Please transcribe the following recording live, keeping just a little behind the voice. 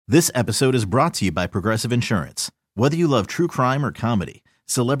This episode is brought to you by Progressive Insurance. Whether you love true crime or comedy,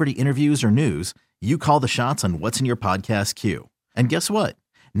 celebrity interviews or news, you call the shots on what's in your podcast queue. And guess what?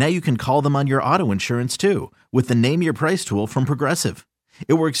 Now you can call them on your auto insurance too with the Name Your Price tool from Progressive.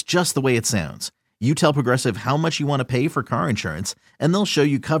 It works just the way it sounds. You tell Progressive how much you want to pay for car insurance, and they'll show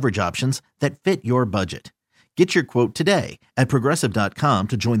you coverage options that fit your budget. Get your quote today at Progressive.com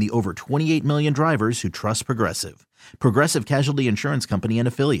to join the over 28 million drivers who trust Progressive. Progressive Casualty Insurance Company and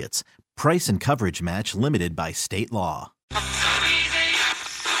Affiliates. Price and coverage match limited by state law.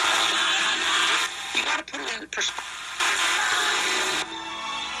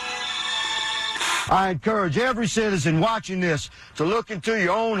 I encourage every citizen watching this to look into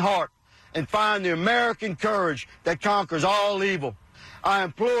your own heart and find the American courage that conquers all evil. I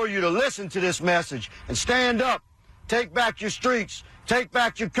implore you to listen to this message and stand up. Take back your streets. Take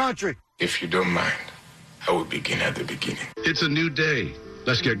back your country. If you don't mind, I will begin at the beginning. It's a new day.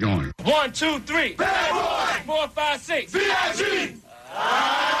 Let's get going. 1, 2, 3. Bad boy! 4, 5, 6. VIG!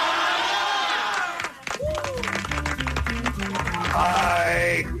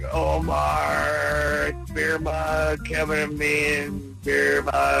 Hi, Omar, Beer Mug, Kevin and Bean, Beer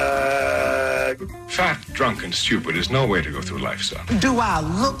Mug. Fat, drunk, and stupid is no way to go through life, son. Do I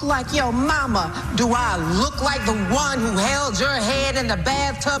look like your mama? Do I look like the one who held your head in the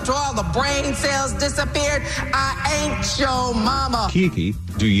bathtub till all the brain cells disappeared? I ain't your mama. Kiki,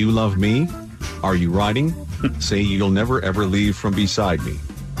 do you love me? Are you riding? Say you'll never ever leave from beside me.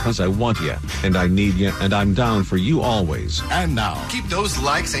 'Cause I want you, and I need you, and I'm down for you always. And now, keep those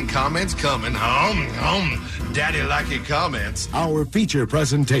likes and comments coming. Daddy like your comments. our feature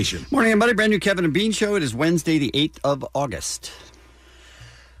presentation. Morning, everybody. Brand new Kevin and Bean Show. It is Wednesday, the 8th of August.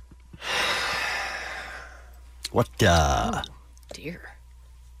 What, Dear.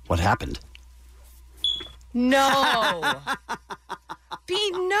 What happened? No.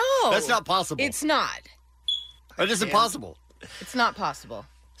 Bean, no. That's not possible. It's not. It is impossible. It's not possible.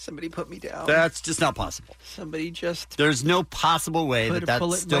 Somebody put me down. That's just not possible. Somebody just... There's no possible way that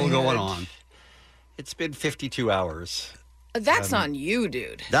that's still going on. It's been 52 hours. That's on you,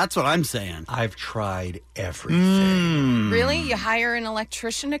 dude. That's what I'm saying. I've tried everything. Really? You hire an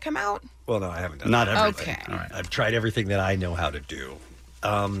electrician to come out? Well, no, I haven't done Not that. everything. Okay. All right. I've tried everything that I know how to do.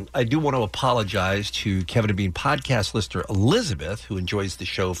 I do want to apologize to Kevin and Bean podcast listener Elizabeth, who enjoys the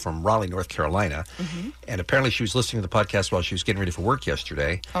show from Raleigh, North Carolina. Mm-hmm. And apparently she was listening to the podcast while she was getting ready for work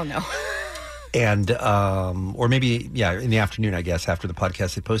yesterday. Oh, no. And, or maybe, in the afternoon, I guess, after the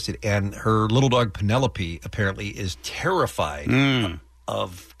podcast had posted. And her little dog Penelope apparently is terrified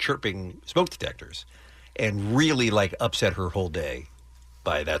of chirping smoke detectors and really, upset her whole day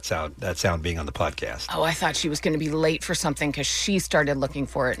by that sound being on the podcast. Oh, I thought she was going to be late for something because she started looking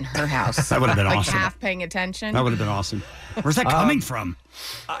for it in her house. That would have been awesome. Half paying attention. That would have been awesome. Where's that coming from?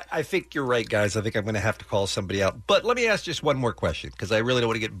 I think you're right, guys. I think I'm going to have to call somebody out. But let me ask just one more question, because I really don't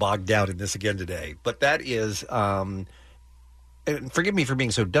want to get bogged down in this again today. But that is, and forgive me for being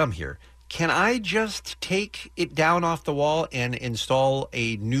so dumb here, can I just take it down off the wall and install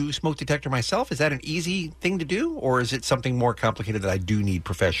a new smoke detector myself? Is that an easy thing to do? Or is it something more complicated that I do need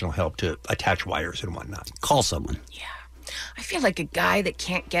professional help to attach wires and whatnot? Call someone. Yeah. I feel like a guy that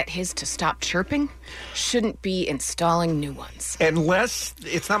can't get his to stop chirping shouldn't be installing new ones. Unless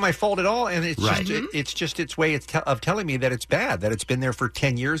it's not my fault at all, and it's Right. just its way of telling me that it's bad, that it's been there for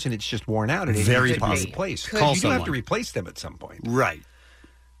 10 years and it's just worn out and it Very needs to be possible. replaced. Call You do have someone. to replace them at some point. Right.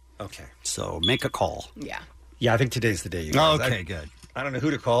 Okay. So make a call. Yeah. Yeah, I think today's the day, you guys. Okay, good. I don't know who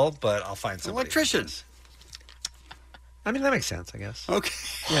to call, but I'll find somebody. Electrician. I mean, that makes sense, I guess. Okay.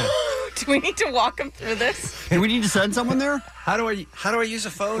 Yeah. Do we need to walk him through this? Do we need to send someone there? How do I use a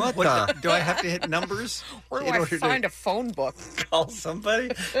phone? What do I have to hit numbers? Where do I find a phone book? Call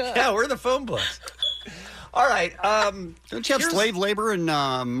somebody? Yeah, where are the phone books? All right. Don't you have slave labor in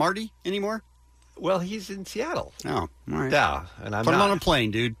Marty anymore? Well, he's in Seattle. Oh, all right. Yeah, and I'm Put him not. on a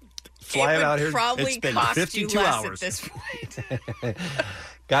plane, dude. Fly him out here. Probably It's been cost 52 you less hours. at this point.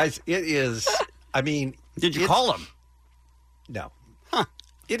 Guys, it is, I mean. Did you call him? No. Huh.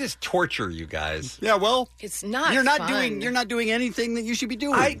 It is torture, you guys. Yeah, well. It's not You're not fun. doing anything that you should be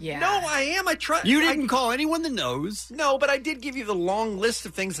doing. No, I am. I tried. You didn't call anyone that knows. No, but I did give you the long list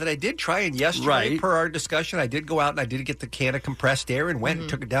of things that I did try. And yesterday, Right. per our discussion, I did go out and I did get the can of compressed air and went and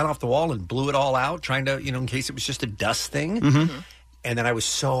took it down off the wall and blew it all out, trying to, in case it was just a dust thing. Mm-hmm. And then I was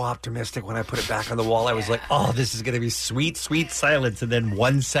so optimistic when I put it back on the wall. I was like, oh, this is going to be sweet, sweet silence. And then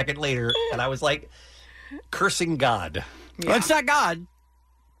 1 second later, and I was like, cursing God. Yeah. Well, it's not God.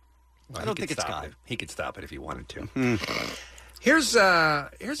 Well, I don't think it's God. He could stop it if he wanted to. Mm-hmm. Here's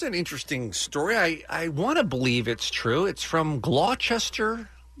an interesting story. I want to believe it's true. It's from Gloucester,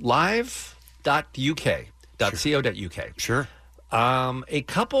 live.uk.co.uk. Sure. A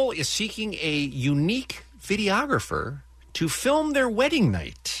couple is seeking a unique videographer to film their wedding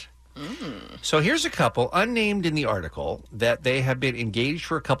night. So here's a couple, unnamed in the article, that they have been engaged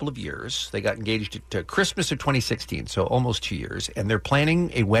for a couple of years. They got engaged to Christmas of 2016, so almost 2 years, and they're planning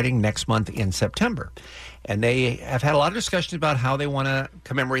a wedding next month in September. And they have had a lot of discussions about how they want to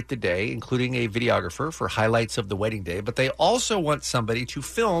commemorate the day, including a videographer for highlights of the wedding day, but they also want somebody to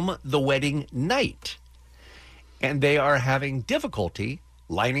film the wedding night. And they are having difficulty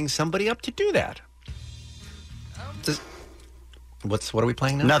lining somebody up to do that. What are we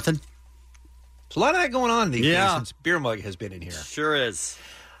playing now? Nothing. There's a lot of that going on these days Yeah. since Beer Mug has been in here. Sure is.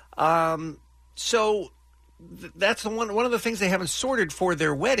 That's one of the things they haven't sorted for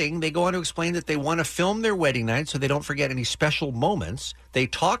their wedding. They go on to explain that they want to film their wedding night so they don't forget any special moments. They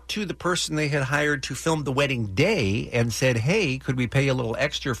talked to the person they had hired to film the wedding day and said, hey, could we pay a little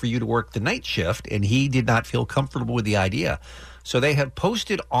extra for you to work the night shift? And he did not feel comfortable with the idea. So they have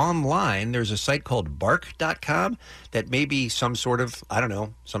posted online. There's a site called bark.com that may be some sort of,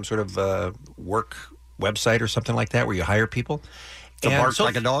 work website or something like that where you hire people. To bark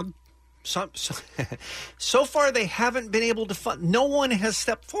like a dog? So far, they haven't been able to fund. No one has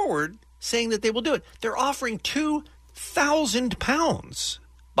stepped forward saying that they will do it. They're offering £2,000,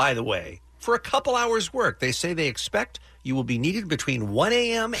 by the way, for a couple hours' work. They say they expect you will be needed between 1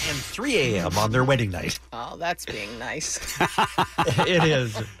 a.m. and 3 a.m. on their wedding night. Oh, that's being nice. It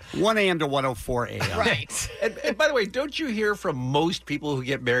is. 1 a.m. to 1:04 a.m. Right. And by the way, don't you hear from most people who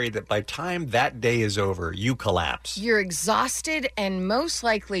get married that by the time that day is over, you collapse? You're exhausted, and most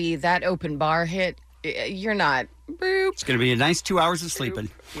likely that open bar hit, you're not. Boop. It's going to be a nice 2 hours of sleeping.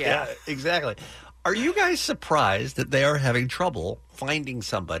 Yeah, exactly. Are you guys surprised that they are having trouble finding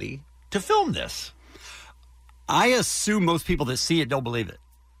somebody to film this? I assume most people that see it don't believe it.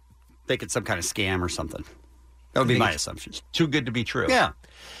 Think it's some kind of scam or something. That would be my assumption. Too good to be true. Yeah.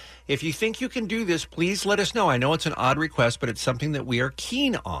 If you think you can do this, please let us know. I know it's an odd request, but it's something that we are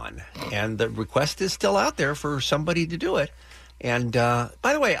keen on. And the request is still out there for somebody to do it. And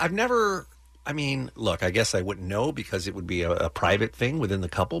by the way, look, I guess I wouldn't know because it would be a private thing within the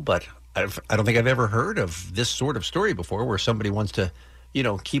couple, but I don't think I've ever heard of this sort of story before where somebody wants to,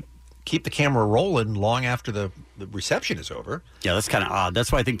 keep the camera rolling long after the reception is over. Yeah, that's kind of odd.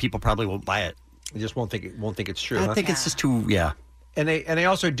 That's why I think people probably won't buy it. They just won't think it's true. I think it's just too, yeah. And they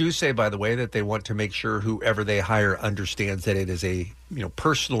also do say, by the way, that they want to make sure whoever they hire understands that it is a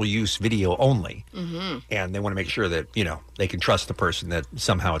personal use video only, and they want to make sure that they can trust the person that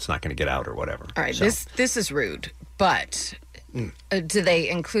somehow it's not going to get out or whatever. All right, So, this is rude, but do they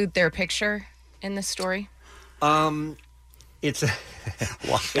include their picture in this story? It's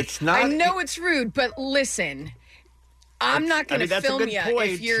it's not. I know it's rude, but listen. I'm not going to film you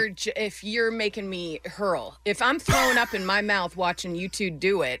if you're making me hurl. If I'm throwing up in my mouth watching you two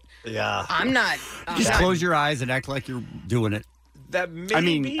do it, yeah, I'm not. Just close your eyes and act like you're doing it.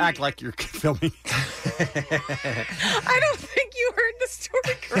 Act like you're filming. I don't think you heard the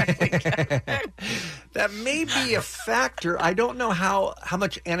story correctly. That may be a factor. I don't know how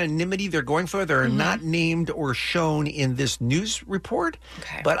much anonymity they're going for. They're not named or shown in this news report.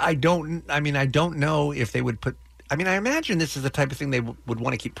 Okay. But I don't know if they would put. I imagine this is the type of thing they would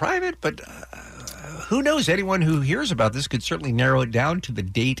want to keep private, but who knows? Anyone who hears about this could certainly narrow it down to the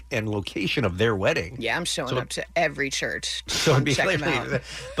date and location of their wedding. Yeah, I'm showing up to every church. So it'd be check them out.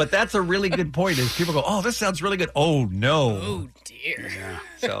 But that's a really good point. Is people go, "Oh, this sounds really good." Oh no! Oh dear. Yeah.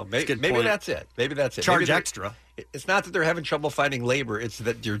 So maybe that's it. Maybe that's it. Charge extra. It's not that they're having trouble finding labor; it's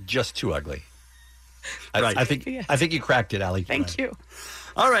that you're just too ugly. Right. I think you cracked it, Allie. Thank you.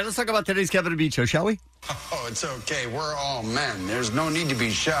 All right, let's talk about today's Kevin and Bean Show, shall we? Oh, it's okay. We're all men. There's no need to be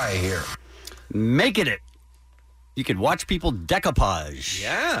shy here. Making it. You can watch people decoupage.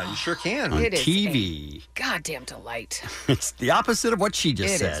 Yeah, you sure can. On It is TV. Goddamn delight. It's the opposite of what she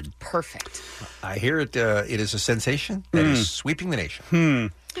just It said. is perfect. I hear it. It is a sensation that is sweeping the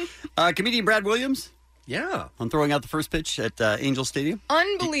nation. Comedian Brad Williams Yeah. on throwing out the first pitch at Angel Stadium.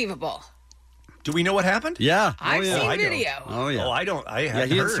 Unbelievable. Do we know what happened? Yeah. I've seen I don't. video. Oh, yeah. Oh, I don't. I Yeah,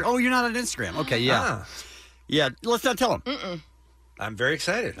 haven't heard. oh, you're not on Instagram. Okay, yeah. Ah. Yeah, let's not tell him. I'm very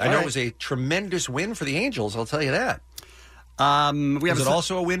excited. I All know right. it was a tremendous win for the Angels. I'll tell you that. We have Was it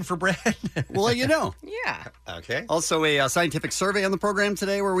also a win for Brad? We'll let you know. Yeah. Okay. Also, a scientific survey on the program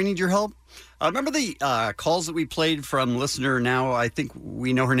today where we need your help. Remember the calls that we played from listener now? I think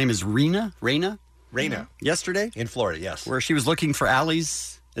we know her name is Raina yesterday In Florida, yes. where she was looking for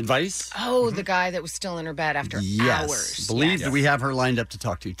Allie's advice. Oh, the guy that was still in her bed after Yes. hours. Believed Yes. we have her lined up to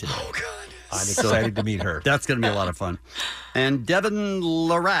talk to today. Oh, God. I'm excited to meet her. That's going to be a lot of fun. And Devin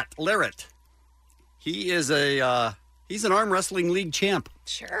Larratt. He is he's an arm wrestling league champ.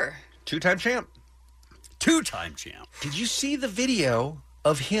 Sure. Two-time champ. Two-time champ. Did you see the video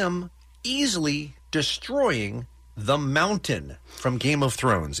of him easily destroying the Mountain from Game of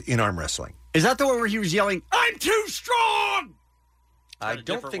Thrones in arm wrestling? Is that the one where he was yelling, "I'm too strong"? I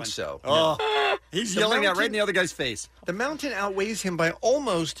don't think so. Oh, he's yelling that right in the other guy's face. The Mountain outweighs him by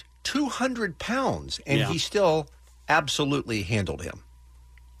almost 200 pounds, and he still absolutely handled him.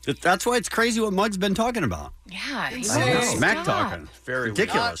 That's why it's crazy what Mug's been talking about. Yeah, he's smack talking. Very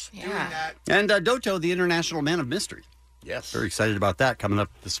ridiculous. Yeah. And Doto, the International Man of Mystery. Yes. Very excited about that coming up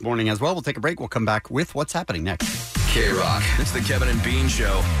this morning as well. We'll take a break. We'll come back with what's happening next. K-Rock, it's the Kevin and Bean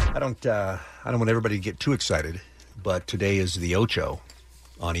Show. I don't want everybody to get too excited, but today is the Ocho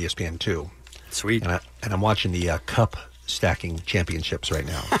on ESPN2. Sweet. And I'm watching the Cup stacking championships right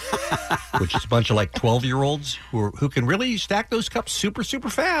now, which is a bunch of like 12-year-olds who can really stack those cups super, super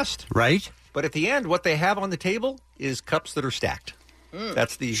fast. Right. But at the end, what they have on the table is cups that are stacked.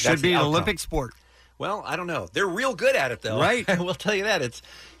 That's the Should be an Olympic sport. Well, I don't know. They're real good at it, though. Right. I will tell you that.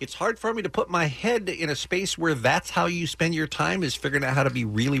 It's hard for me to put my head in a space where that's how you spend your time, is figuring out how to be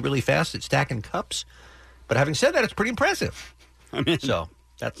really, really fast at stacking cups. But having said that, it's pretty impressive. So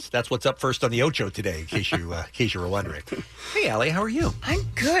that's what's up first on the Ocho today, in case you were wondering. Hey, Allie, how are you? I'm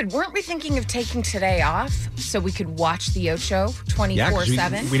good. Weren't we thinking of taking today off so we could watch the Ocho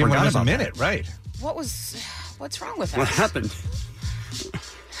 24/7? We didn't want to miss a minute, right? What's wrong with us? What happened?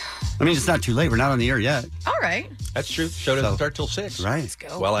 I mean, it's not too late. We're not on the air yet. All right. That's true. Show doesn't start till 6. Right. Let's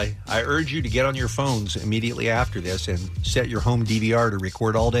go. Well, I urge you to get on your phones immediately after this and set your home DVR to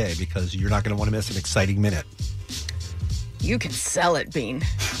record all day, because you're not going to want to miss an exciting minute. You can sell it, Bean.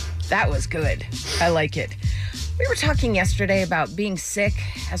 That was good. I like it. We were talking yesterday about being sick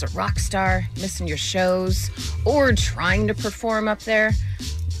as a rock star, missing your shows, or trying to perform up there.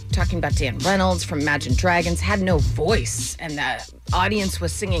 Talking about Dan Reynolds from Imagine Dragons had no voice, and the audience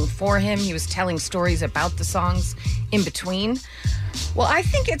was singing for him. He was telling stories about the songs in between. Well, I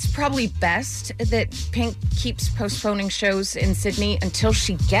think it's probably best that Pink keeps postponing shows in Sydney until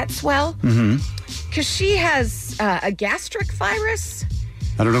she gets well. Because she has a gastric virus.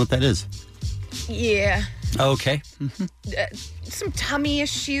 I don't know what that is. Yeah. Okay. Some tummy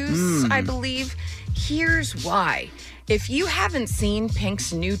issues, I believe. Here's why. If you haven't seen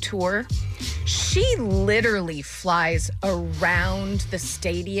Pink's new tour, she literally flies around the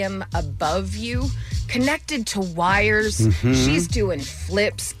stadium above you, connected to wires. She's doing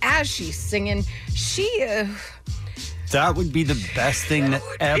flips as she's singing. That would be the best thing that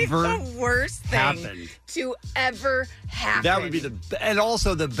ever the worst thing happened to ever happen. That would be and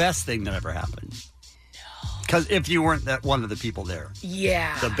also the best thing that ever happened. Because if you weren't one of the people there.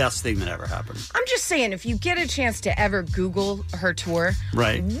 Yeah. The best thing that ever happened. I'm just saying, if you get a chance to ever Google her tour,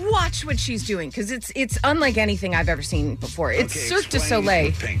 right, watch what she's doing, because it's unlike anything I've ever seen before. It's Cirque du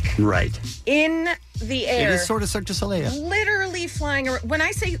Soleil. Right. In the air. It is sort of Cirque du Soleil. Literally flying around. When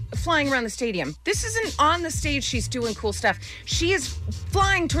I say flying around the stadium, this isn't on the stage she's doing cool stuff. She is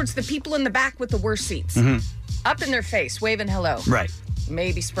flying towards the people in the back with the worst seats. Up in their face, waving hello. Right.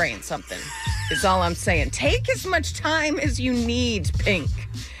 Maybe spraying something is all I'm saying. Take as much time as you need, Pink,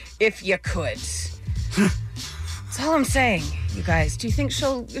 if you could. That's all I'm saying, you guys. Do you think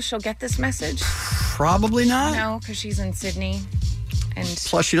she'll get this message? Probably not. No, because she's in Sydney. And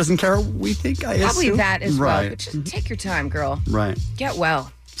plus, she doesn't care, we think, probably assume. that as well. Right. But just take your time, girl. Right. Get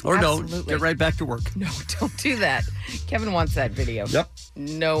well. Or Absolutely. don't. Get right back to work. No, don't do that. Kevin wants that video. Yep.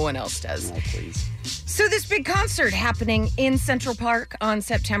 No one else does. Oh, please. So this big concert happening in Central Park on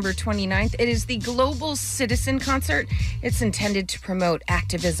September 29th. It is the Global Citizen Concert. It's intended to promote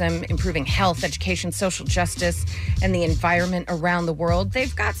activism, improving health, education, social justice, and the environment around the world.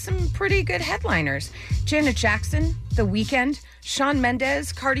 They've got some pretty good headliners. Janet Jackson, The Weeknd, Shawn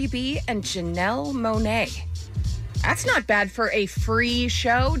Mendes, Cardi B, and Janelle Monáe. That's not bad for a free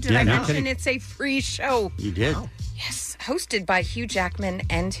show. Did I mention it's a free show? You did. Oh. Yes. Hosted by Hugh Jackman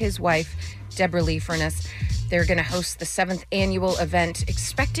and his wife, Deborah Lee Furness. They're going to host the 7th annual event,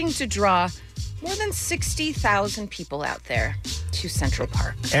 expecting to draw more than 60,000 people out there to Central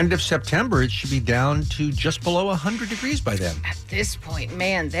Park. End of September, it should be down to just below 100 degrees by then. At this point,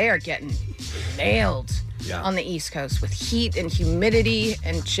 man, they are getting nailed on the East Coast with heat and humidity,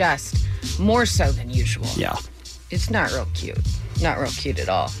 and just more so than usual. Yeah. It's not real cute. Not real cute at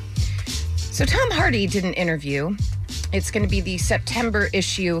all. So Tom Hardy did an interview. It's going to be the September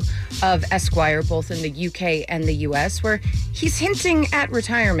issue of Esquire, both in the UK and the US, where he's hinting at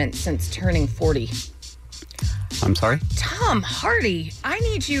retirement since turning 40. I'm sorry? Tom Hardy, I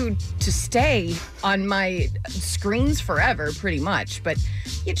need you to stay on my screens forever, pretty much. But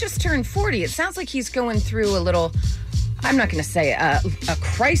you just turned 40. It sounds like he's going through a little, I'm not going to say a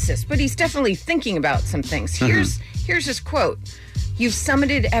crisis, but he's definitely thinking about some things. Here's his quote. You've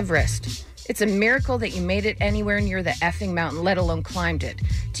summited Everest. It's a miracle that you made it anywhere near the effing mountain, let alone climbed it.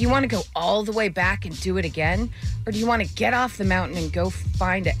 Do you want to go all the way back and do it again? Or do you want to get off the mountain and go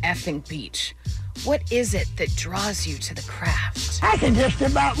find a effing beach? What is it that draws you to the craft? I can just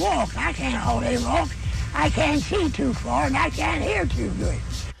about walk. I can't hardly walk. I can't see too far, and I can't hear too good.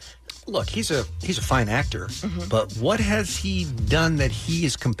 Look, he's a fine actor, but what has he done that he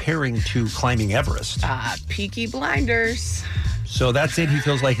is comparing to climbing Everest? Peaky Blinders. So that's it. He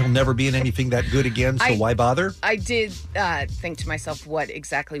feels like he'll never be in anything that good again, so why bother? I did think to myself what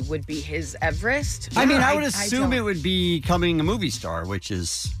exactly would be his Everest. I mean, I would assume it would be becoming a movie star, which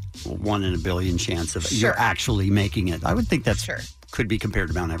is 1 in a billion chance of you're actually making it. I would think that's could be compared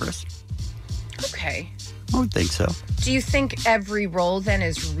to Mount Everest. Okay. I would think so. Do you think every role then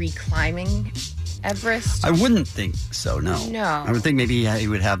is reclimbing Everest? I wouldn't think so, no. No. I would think maybe he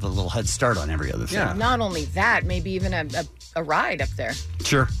would have a little head start on every other thing. Yeah. Not only that, maybe even a ride up there.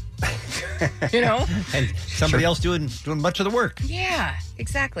 Sure. You know? And somebody else doing much of the work. Yeah,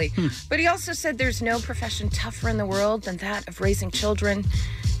 exactly. But he also said there's no profession tougher in the world than that of raising children.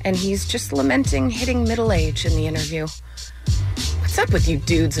 And he's just lamenting hitting middle age in the interview. What's up with you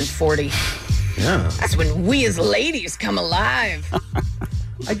dudes in 40? Yeah. That's when we as ladies come alive.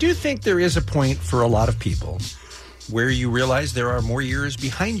 I do think there is a point for a lot of people where you realize there are more years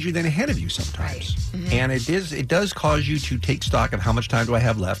behind you than ahead of you sometimes. Right. And it does cause you to take stock of how much time do I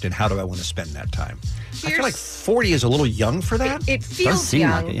have left and how do I want to spend that time. I feel like 40 is a little young for that. It feels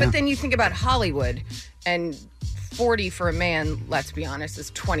young, but then you think about Hollywood, and 40 for a man, let's be honest,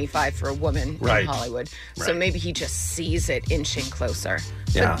 is 25 for a woman in Hollywood. So maybe he just sees it inching closer.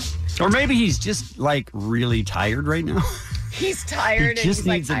 Yeah. Or maybe he's just like really tired right now. He's tired He just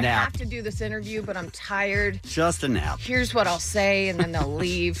and he's needs like, a nap. I have to do this interview, but I'm tired. Just a nap. Here's what I'll say, and then they'll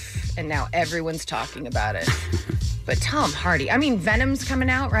leave, and now everyone's talking about it. But Tom Hardy, I mean, Venom's coming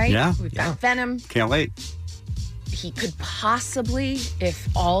out, right? Yeah. We've got Venom. Can't wait. He could possibly, if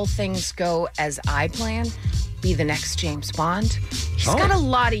all things go as I plan, be the next James Bond. He's got a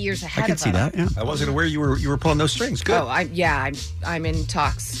lot of years ahead of him. I wasn't aware you were pulling those strings. Good. Oh, I'm in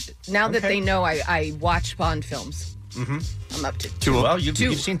talks. Now that they know I watch Bond films. Mm-hmm. I'm up to two. Well, you've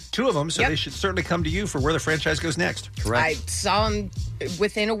seen two of them, so they should certainly come to you for where the franchise goes next. I saw them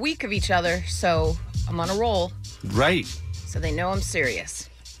within a week of each other, so I'm on a roll. Right. So they know I'm serious.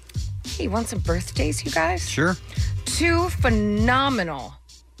 Hey, you want some birthdays, you guys? Sure. 2 phenomenal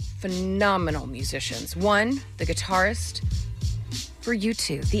musicians. One, the guitarist for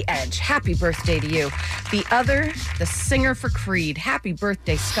U2, The Edge. Happy birthday to you. The other, the singer for Creed. Happy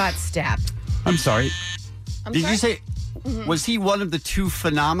birthday, Scott Stapp. I'm sorry. Did you say, was he one of the 2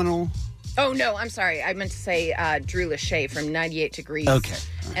 phenomenal? Oh, no, I'm sorry. I meant to say Drew Lachey from 98 Degrees. Okay.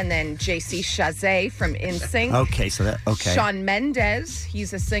 And then J.C. Chazé from NSYNC. Okay, okay. Shawn Mendes,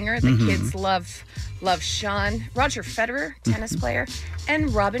 he's a singer. The kids love Shawn. Roger Federer, tennis player.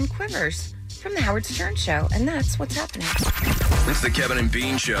 And Robin Quivers from The Howard Stern Show. And that's what's happening. It's the Kevin and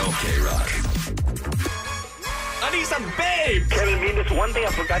Bean Show. K-Rock. I need some babe! Kevin and Bean, there's one thing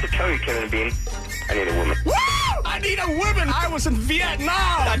I forgot to tell you, Kevin and Bean. I need a woman. Woo! I need a woman. I was in Vietnam.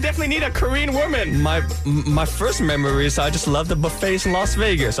 I definitely need a Korean woman. My first memory is I just love the buffets in Las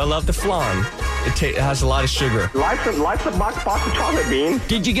Vegas. I love the flan. It has a lot of sugar. Life's a box of chocolate, Bean.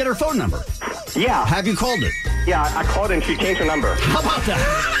 Did you get her phone number? Yeah. Have you called it? Yeah, I called and she changed her number. How about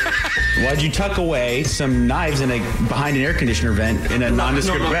that? Why'd you tuck away some knives behind an air conditioner vent in a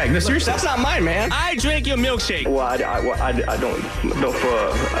nondescript bag? No, seriously. That's not mine, man. I drank your milkshake. Well, I don't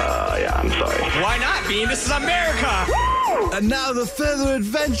yeah, I'm sorry. Why not, Bean? This is America. Woo! And now the further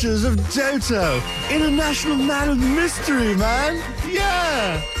adventures of Doto, International Man of Mystery, man.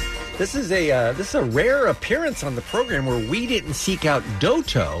 Yeah. This is a rare appearance on the program where we didn't seek out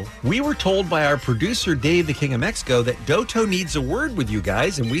Doto. We were told by our producer, Dave, the King of Mexico, that Doto needs a word with you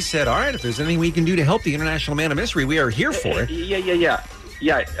guys. And we said, all right, if there's anything we can do to help the International Man of Mystery, we are here for it.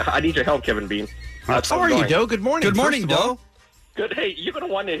 Yeah, I need your help, Kevin Bean. How are you, Do? Good morning. Good morning, Do. Good. Hey, you're going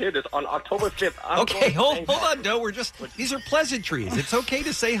to want to hear this on October 5th. Okay, hold on, Do. These are pleasantries. It's okay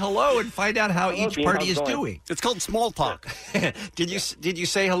to say hello and find out how each party is doing. It's called small talk. Did you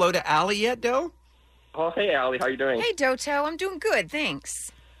say hello to Allie yet, Do? Oh, hey, Allie. How you doing? Hey, Doto. I'm doing good.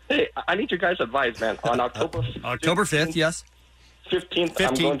 Thanks. Hey, I need your guys' advice, man. On October 5th, yes. 15th,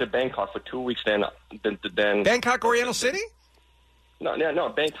 I'm going to Bangkok for 2 weeks then. Bangkok, Oriental City? No,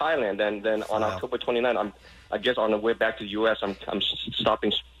 Bang, Thailand. Then on October 29th, I guess on the way back to the U.S., I'm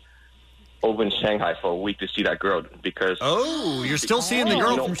stopping over in Shanghai for a week to see that girl because. Oh, you're still seeing the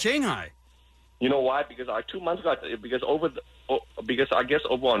girl from Shanghai. You know why? Because 2 months ago, because I guess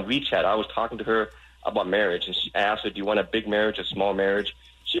over on WeChat, I was talking to her about marriage, and she asked her, "Do you want a big marriage, a small marriage?"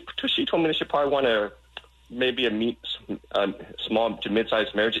 She told me that she probably want maybe a small to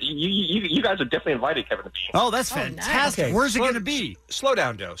mid-sized marriage. You guys are definitely invited, Kevin and Bean. Oh, that's fantastic. Okay, Where's it going to be? Slow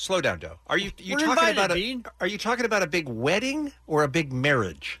down, Doe. Are you talking about a big wedding or a big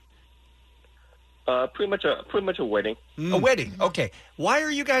marriage? Pretty much a wedding. A wedding. Okay. Why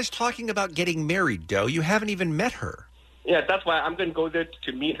are you guys talking about getting married, Doe? You haven't even met her. Yeah, that's why I'm going to go there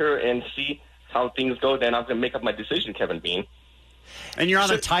to meet her and see how things go. Then I'm going to make up my decision, Kevin Bean. And you're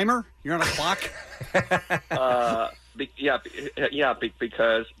on a timer? You're on a clock? Because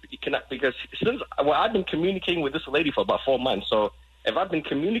since I've been communicating with this lady for about 4 months. So if I've been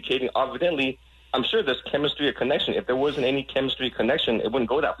communicating, evidently, I'm sure there's chemistry or connection. If there wasn't any chemistry or connection, it wouldn't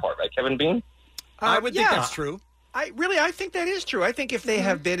go that far, right, Kevin Bean? I would think that's true. I think that is true. I think if they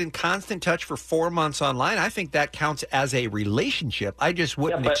have been in constant touch for 4 months online, I think that counts as a relationship. I just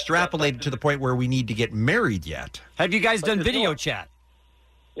wouldn't extrapolate it to the point where we need to get married yet. Have you guys done video chat?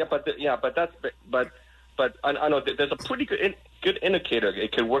 Yeah, but I know there's a pretty good indicator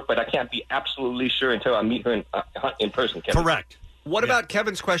it could work, but I can't be absolutely sure until I meet her in person, Kevin. Correct. What about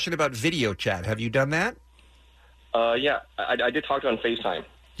Kevin's question about video chat? Have you done that? Yeah, I did talk to her on FaceTime.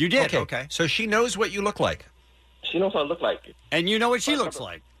 You did? Okay. So she knows what you look like. She knows what I look like. And you know what she looks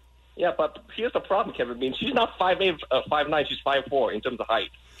like. Yeah, but here's the problem, Kevin. I mean, she's not 5'8", 5'9", she's 5'4" in terms of height.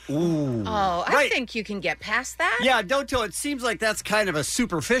 Ooh. Oh, I think you can get past that. Yeah, don't tell. It seems like that's kind of a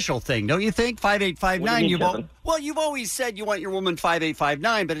superficial thing, don't you think? 5'8", 5'9". You've always said you want your woman 5'8",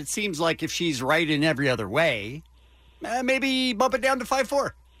 5'9", but it seems like if she's right in every other way, maybe bump it down to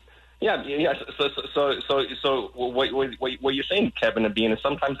 5'4". Yeah. So what you're saying, Kevin, and Bean, is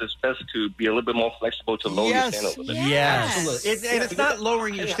sometimes it's best to be a little bit more flexible to lower your standards. Yes. And it's not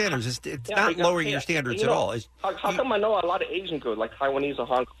lowering your standards. It's not lowering your standards at all. How come I know a lot of Asian girls, like Taiwanese or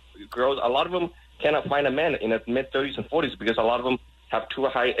Hong Kong girls, a lot of them cannot find a man in their mid-30s and 40s because a lot of them have too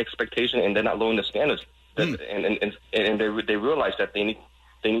high expectation and they're not lowering the standards. And they realize that they need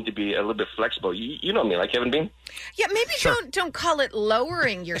to be a little bit flexible. You know me, like Kevin Bean? Yeah, maybe don't call it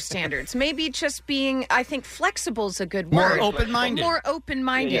lowering your standards. Maybe just being, I think flexible is a good word. More open-minded. More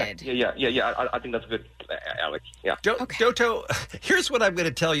open-minded. Yeah. I think that's good, Alex. Yeah. Doto, here's what I'm going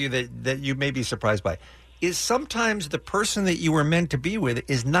to tell you that you may be surprised by. Is sometimes the person that you were meant to be with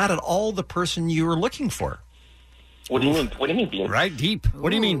is not at all the person you were looking for. What do you mean? What do you mean, Bean? Right deep. What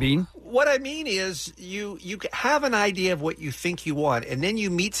do you mean, Bean? What I mean is you have an idea of what you think you want, and then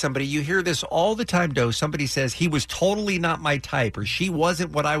you meet somebody. You hear this all the time, Doe. Somebody says, he was totally not my type, or she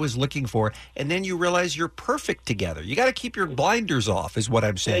wasn't what I was looking for, and then you realize you're perfect together. You got to keep your blinders off, is what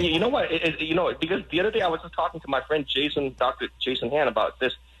I'm saying. You know what? Because the other day I was just talking to my friend Dr. Jason Han about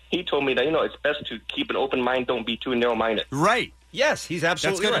this. He told me that, it's best to keep an open mind, don't be too narrow-minded. Right. Yes, he's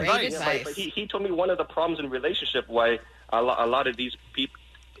absolutely right. Great advice. But he told me one of the problems in relationship why a lot of these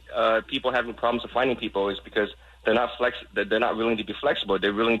people having problems of finding people is because they're not willing to be flexible.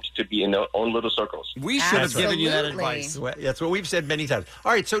 They're willing to be in their own little circles. We should have given you that advice. That's what we've said many times.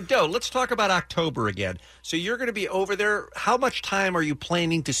 All right, so Doe, let's talk about October again. So you're going to be over there. How much time are you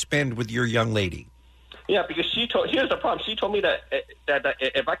planning to spend with your young lady? Yeah, because here's the problem. She told me that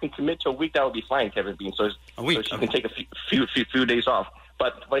if I can commit to a week, that would be fine, Kevin Bean. So she can take a few days off.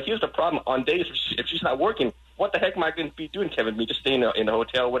 But here's the problem. On days if she's not working, what the heck am I going to be doing, Kevin Bean? Just staying in the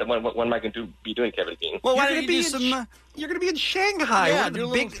hotel? What am I going to be doing, Kevin Bean? Well, you're going to be in Shanghai, Yeah,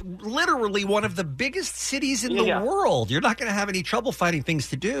 literally one of the biggest cities in the world. You're not going to have any trouble finding things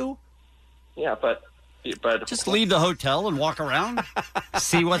to do. Yeah, but just leave the hotel and walk around,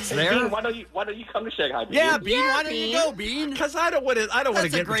 see what's there. Bean, why don't you come to Shanghai, Bean? Yeah, Bean, why don't you go, Bean? Because I don't want to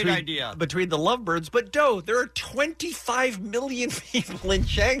get between the lovebirds. But Doe, there are 25 million people in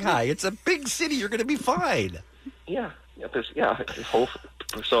Shanghai. It's a big city. You're going to be fine. Yeah.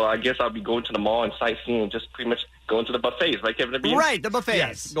 So I guess I'll be going to the mall and sightseeing and just pretty much going to the buffets, right, Kevin? Right, the buffets.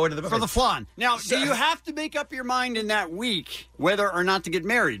 Yes, going to the buffets. For the flan. Now, do you have to make up your mind in that week whether or not to get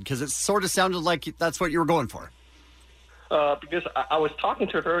married? Because it sort of sounded like that's what you were going for. Because I was talking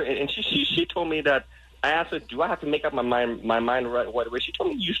to her, and she told me that I asked her, do I have to make up my mind right away? She told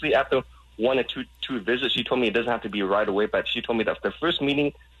me usually after 1 or 2 visits. She told me it doesn't have to be right away, but she told me that the first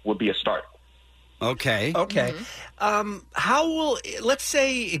meeting would be a start. Okay. Mm-hmm. Let's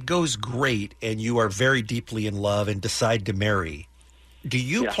say it goes great and you are very deeply in love and decide to marry. Do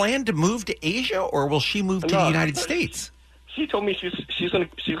you plan to move to Asia or will she move to the United States? She told me she's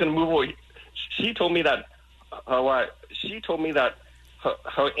gonna move away. She told me that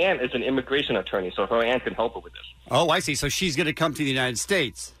her aunt is an immigration attorney, so her aunt can help her with this. Oh, I see. So she's going to come to the United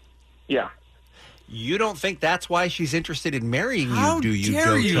States. Yeah. You don't think that's why she's interested in marrying you, How do you,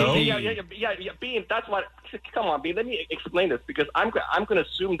 dare you? Jojo? Yeah. Bean, that's what. Come on, Bean. Let me explain this because I'm going to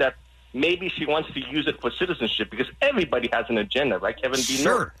assume that maybe she wants to use it for citizenship because everybody has an agenda, right, Kevin?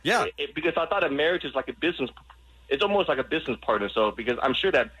 Sure. Yeah. Because I thought a marriage is like a business. It's almost like a business partner. So because I'm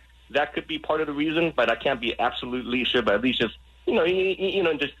sure that could be part of the reason, but I can't be absolutely sure. But at least just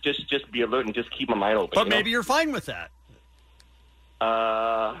just be alert and just keep my mind open. But maybe you're fine with that.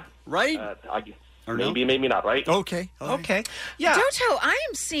 Right? Maybe not, right? Okay. Yeah. Doto, I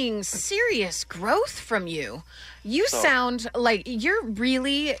am seeing serious growth from you. You sound like you're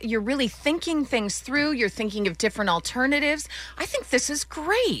really thinking things through. You're thinking of different alternatives. I think this is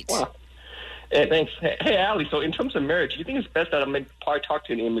great. Wow. Hey, thanks. Hey, Allie, so in terms of marriage, do you think it's best that I probably talk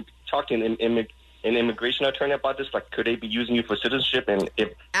to an immigration attorney about this? Like, could they be using you for citizenship? And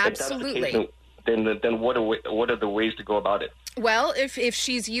if Absolutely. If that's the case, then what are the ways to go about it? Well, if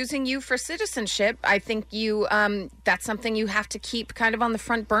she's using you for citizenship, I think you that's something you have to keep kind of on the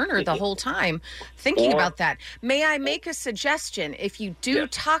front burner the whole time, thinking about that. May I make a suggestion? If you do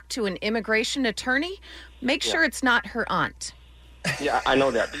talk to an immigration attorney, make sure it's not her aunt. Yeah, I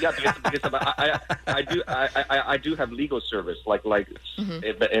know that. Yeah, because I do have legal service, and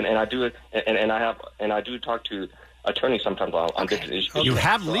I do talk to attorneys sometimes on different issues. You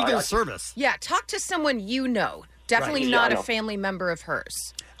have legal service. Yeah, talk to someone you know. Definitely not a family member of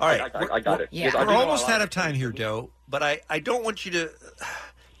hers. All right, I got it. Yeah. We're almost out of time here, Doe, but I don't want you to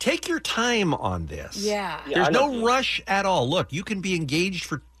take your time on this. Yeah. There's no rush at all. Look, you can be engaged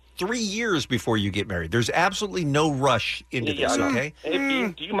for 3 years before you get married. There's absolutely no rush into this, okay? Hey,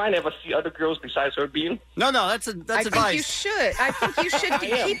 Bean, do you mind if I see other girls besides her, Bean? No, that's advice. Think you should. I think you should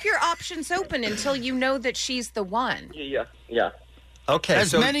keep your options open until you know that she's the one. Yeah. Okay,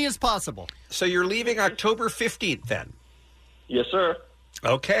 as many as possible. So you're leaving October 15th, then? Yes, sir.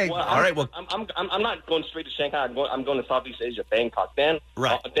 Okay. Well, all right. Well, I'm not going straight to Shanghai. I'm going to Southeast Asia, Bangkok. Then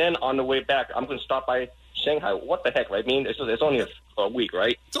on the way back, I'm going to stop by Shanghai. What the heck, right? I mean, it's only a week,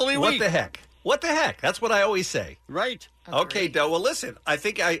 right? It's only a what week. The heck? What the heck? That's what I always say. Right. Okay, Doe. Well, listen, I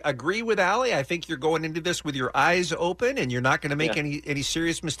think I agree with Allie. I think you're going into this with your eyes open, and you're not going to make any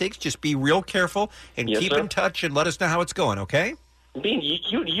serious mistakes. Just be real careful and keep in touch and let us know how it's going, okay? Bean,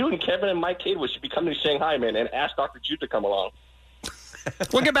 you and Kevin and Mike Cable should be coming to Shanghai, man, and ask Dr. Jude to come along.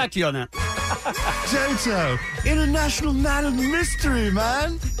 We'll get back to you on that. Joto, international man of mystery,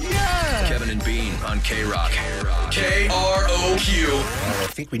 man. Yeah. Kevin and Bean on K-Rock. KROQ. I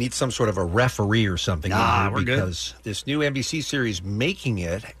think we need some sort of a referee or something we're because this new NBC series, Making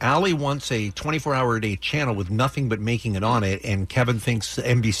It, Allie wants a 24-hour-a-day channel with nothing but making it on it, and Kevin thinks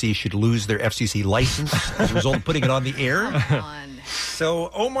NBC should lose their FCC license as a result of putting it on the air. Come on.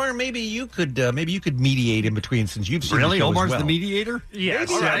 So, Omar, maybe you could mediate in between since you've seen the show Omar's as well. the mediator? Yes.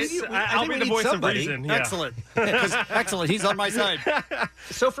 Maybe, Yes. I'll be the voice of reason. Yeah. Excellent. Excellent. He's on my side.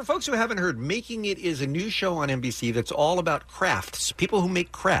 So for folks who haven't heard, Making It is a new show on NBC that's all about crafts. People who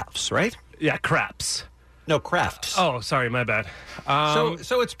make crafts, right? Yeah, craps. No, crafts. Oh, sorry, my bad.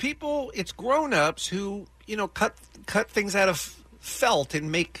 So it's people, it's grown-ups who, cut things out of felt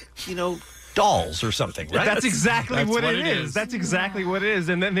and make, dolls or something, right? That's exactly what it is. That's exactly what it is.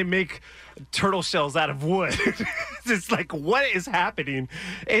 And then they make turtle shells out of wood. It's like, what is happening?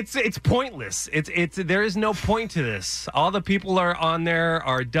 It's pointless. There is no point to this. All the people are on there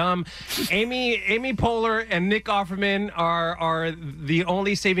are dumb. Amy Poehler and Nick Offerman are the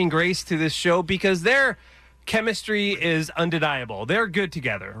only saving grace to this show because their chemistry is undeniable. They're good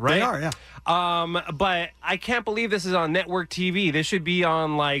together, right? They are, yeah. But I can't believe this is on network TV. This should be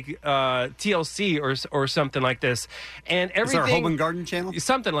on like TLC or something like this. And everything. Is there a Home and Garden channel?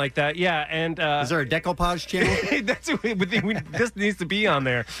 Something like that, yeah. And is there a decoupage channel? This needs to be on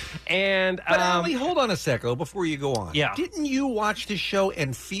there. And but Ali, hold on a second before you go on. Yeah. Didn't you watch this show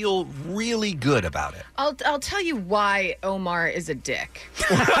and feel really good about it? I'll tell you why Omar is a dick.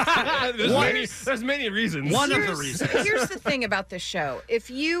 There's many reasons. One of the reasons. Here's the thing about this show. If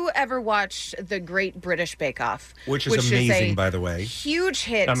you ever watched The Great British Bake Off, which is amazing, by the way, huge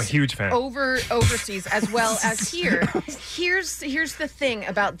hit. I'm a huge fan. Overseas as well as here. Here's the thing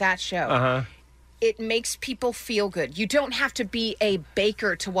about that show. It makes people feel good. You don't have to be a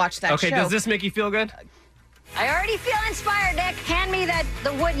baker to watch that show. Okay, does this make you feel good? I already feel inspired, Nick. Hand me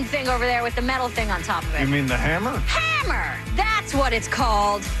the wooden thing over there with the metal thing on top of it. You mean the hammer? Hammer! That's what it's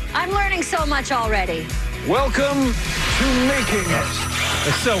called. I'm learning so much already. Welcome to Making It.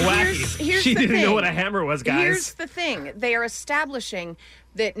 It's so wacky. Here's She the didn't know thing. what a hammer was, guys. Here's the thing. They are establishing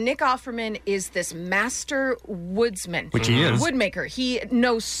that Nick Offerman is this master woodsman. Which he is. Woodmaker. He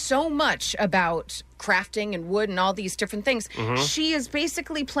knows so much about crafting and wood and all these different things. Mhm. She is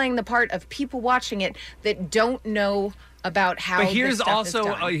basically playing the part of people watching it that don't know about how But this here's stuff also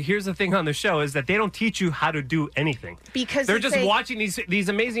is done. here's the thing on the show is that they don't teach you how to do anything Because they're it's just a- watching these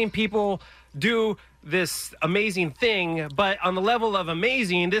amazing people do this amazing thing, but on the level of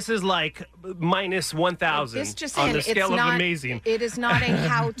amazing, this is like minus 1,000 This just on in, the it's scale of not, amazing. It is not a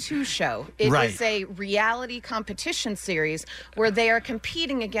how-to show. It is Right. a reality competition series where they are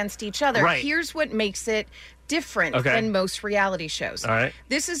competing against each other. Right. Here's what makes it different Okay. than most reality shows. All right.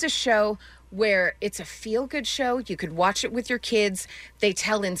 This is a show where it's a feel-good show. You could watch it with your kids. They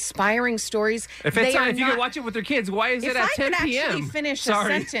tell inspiring stories. If They it's are if you not- can watch it with your kids, why is If it at I 10 could p.m.? actually finish a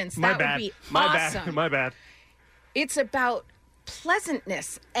Sorry. sentence, My that bad. would be My awesome. bad. My bad. It's about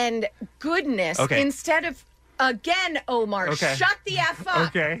pleasantness and goodness Okay. instead of, again, Omar, Okay. shut the F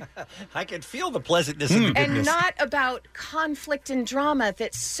up. Okay. I can feel the pleasantness and the goodness. And not about conflict and drama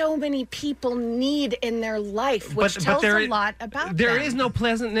that so many people need in their life, which tells a lot about There them. is no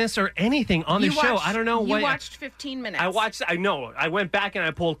pleasantness or anything on the You show. watched- I don't know what You watched 15 minutes. I watched. I know. I went back and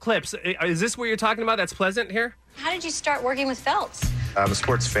I pulled clips. Is this what you're talking about? That's pleasant here. How did you start working with felts? I'm a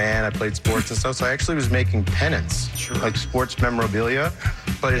sports fan. I played sports and stuff, so I actually was making pennants, like sports memorabilia,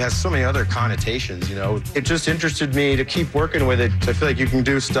 but it has so many other connotations, you know. It just interested me to keep working with it. I feel like you can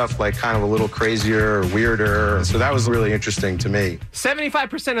do stuff like kind of a little crazier or weirder, so that was really interesting to me.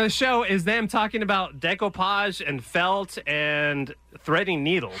 75% of the show is them talking about decoupage and felt and threading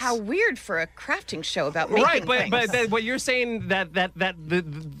needles. How weird for a crafting show about making Right, but things. what you're saying that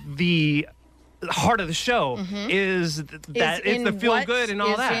the heart of the show is that it's the feel good and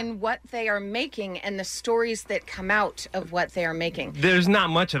all that. Is in what they are making and the stories that come out of what they are making. There's not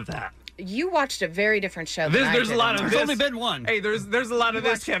much of that. You watched a very different show than I There's did, a lot of Omar. this. There's only been one. Hey, there's a lot of You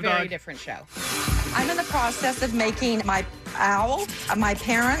this, watched a Kev very Dog. different show. I'm in the process of making my owl. My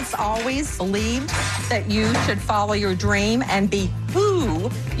parents always believed that you should follow your dream and be who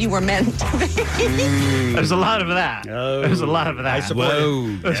you were meant to be. There's a lot of that. There's a lot of that. I support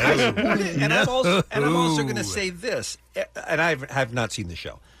it. And I'm also Whoa. going to say this, and I have not seen the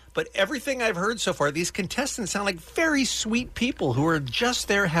show, but everything I've heard so far, these contestants sound like very sweet people who are just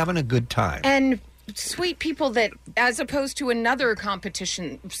there having a good time. And sweet people that, as opposed to another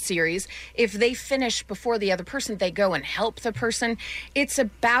competition series, if they finish before the other person, they go and help the person. It's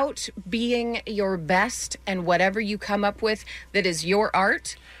about being your best, and whatever you come up with that is your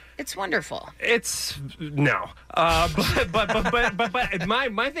art, it's wonderful. It's no, but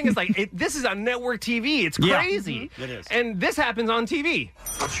my thing is like this is on network TV. It's Yeah. crazy. It is. And this happens on TV.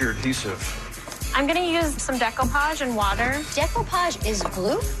 What's your adhesive? I'm going to use some decoupage and water. Decoupage is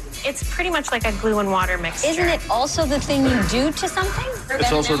glue? It's pretty much like a glue and water mixture. Isn't it also the thing you do to something?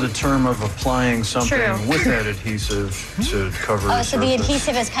 It's also the term of applying something True. with that adhesive to cover Oh, a so the surface.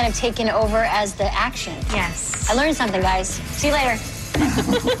 adhesive has kind of taken over as the action. Yes. I learned something, guys. See you later.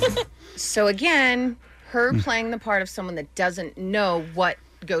 So again, her Hmm. playing the part of someone that doesn't know what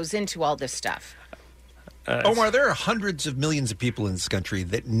goes into all this stuff. Omar, there are hundreds of millions of people in this country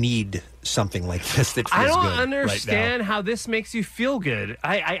that need something like this that feels I don't good understand right how this makes you feel good.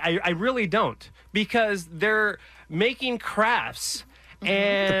 I really don't, because they're making crafts.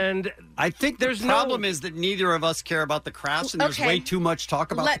 And I think the problem is that neither of us care about the crafts, and there's Okay. way too much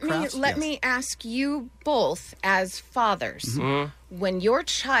talk about the crafts. Let me ask you both as fathers, Mm-hmm. when your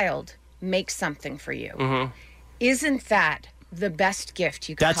child makes something for you, Mm-hmm. isn't that the best gift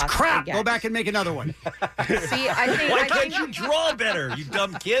you could That's possibly crap. get? Go back and make another one. See, I think. Why I can't think, you draw better, you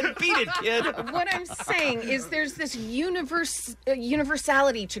dumb kid? Beat it, kid. What I'm saying is there's this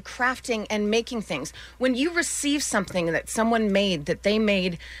universality to crafting and making things. When you receive something that someone made, that they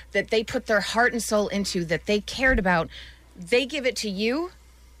put their heart and soul into, that they cared about, they give it to you,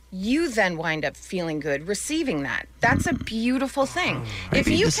 you then wind up feeling good receiving that. That's a beautiful thing. If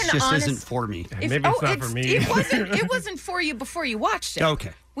Maybe you this can just isn't for me. Maybe it's not for me. It wasn't for you before you watched it.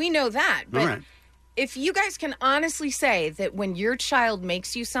 Okay. We know that. But All right. if you guys can honestly say that when your child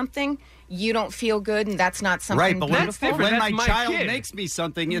makes you something, you don't feel good and that's not something Right, but beautiful. when my my child kid. makes me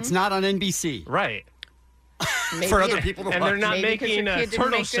something, it's not on NBC. Right. Maybe for other it- people to And watch. they're not maybe 'cause making your a kid didn't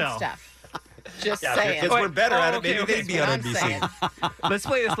turtle make good shell. stuff. Just Yeah, saying. if kids were better at it, okay, maybe they'd be that's on what I'm NBC. saying. Let's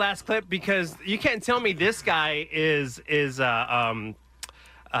play this last clip, because you can't tell me this guy is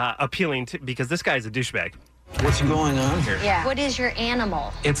appealing to, because this guy's a douchebag. What's going on here? Yeah. What is your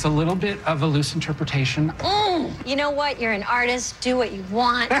animal? It's a little bit of a loose interpretation. You know what? You're an artist. Do what you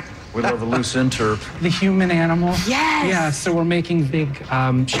want. We love a loose interp. The human animal? Yes. Yeah, so we're making big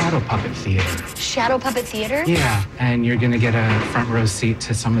shadow puppet theater. Shadow puppet theater? Yeah, and you're going to get a front row seat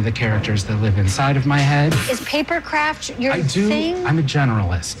to some of the characters that live inside of my head. Is papercraft your I do. thing? I'm a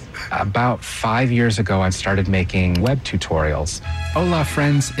generalist. About 5 years ago, I started making web tutorials. Hola,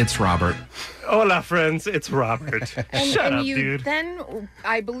 friends, it's Robert. Hola, friends, it's Robert. Shut up, you dude. Then,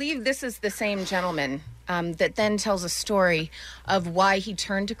 I believe this is the same gentleman that then tells a story of why he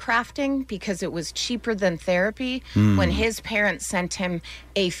turned to crafting, because it was cheaper than therapy. When his parents sent him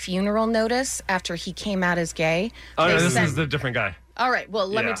a funeral notice after he came out as gay. Oh, no, they this sent- is a different guy. All right, well,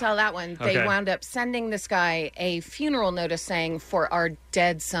 let me Yeah. tell that one. They Okay. wound up sending this guy a funeral notice saying, "For our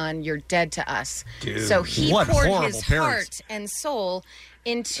dead son, you're dead to us." Dude, so he what poured horrible his parents. heart and soul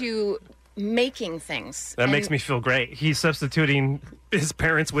into making things. That And- makes me feel great. He's substituting his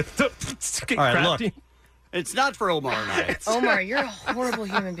parents with the All right, look. crafting. It's not for Omar and I. Omar, you're a horrible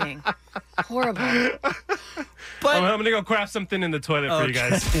human being. Horrible. But I'm going to go craft something in the toilet for you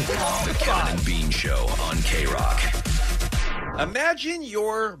guys. The Kevin and Bean Show on K-Rock. Imagine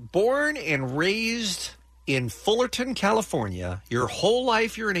you're born and raised in Fullerton, California. Your whole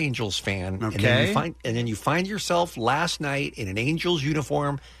life you're an Angels fan. Okay. And then you find yourself last night in an Angels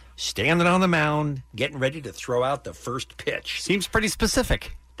uniform, standing on the mound, getting ready to throw out the first pitch. Seems pretty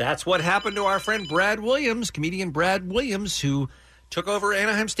specific. That's what happened to our friend Brad Williams, comedian Brad Williams, who took over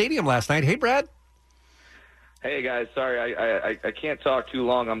Anaheim Stadium last night. Hey, Brad. Hey guys, sorry I can't talk too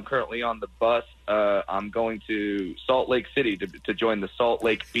long. I'm currently on the bus. I'm going to Salt Lake City to join the Salt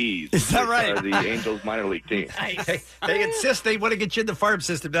Lake Bees. Is that right? The Angels minor league team. They insist they want to get you in the farm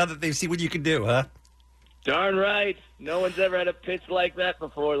system now that they see what you can do, huh? Darn right. No one's ever had a pitch like that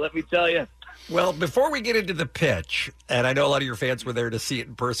before, let me tell you. Well, before we get into the pitch, and I know a lot of your fans were there to see it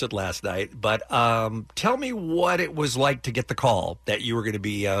in person last night, but tell me what it was like to get the call that you were going to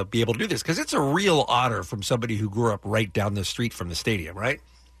be able to do this, because it's a real honor from somebody who grew up right down the street from the stadium, right?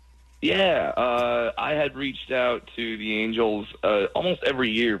 Yeah, I had reached out to the Angels almost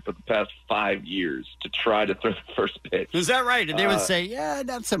every year for the past 5 years to try to throw the first pitch. Is that right? And they would say, yeah,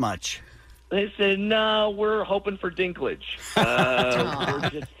 not so much. They said, no, we're hoping for Dinklage.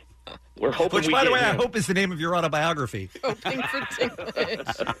 We're hoping Which, we by the get way, I him. hope is the name of your autobiography. Hoping for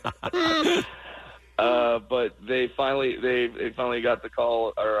Dinklage. But they finally got the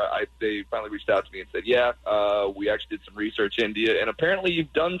call, or they finally reached out to me and said, "Yeah, we actually did some research into you, and apparently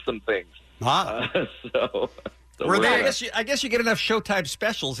you've done some things." So I guess you get enough Showtime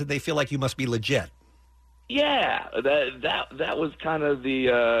specials, and they feel like you must be legit. yeah, that was kind of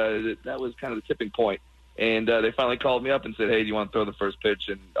the tipping point. And they finally called me up and said, "Hey, do you want to throw the first pitch?"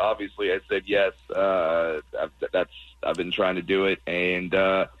 And obviously, I said yes. I've been trying to do it, and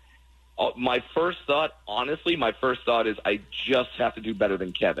my first thought is I just have to do better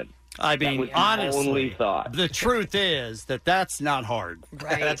than Kevin. I That mean, was the honestly, only thought. the truth is that's not hard.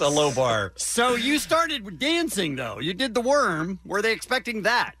 Right. That's a low bar. So you started dancing, though. You did the worm. Were they expecting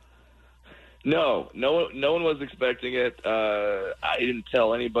that? No one was expecting it. I didn't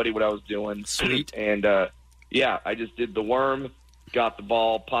tell anybody what I was doing. Sweet. And I just did the worm, got the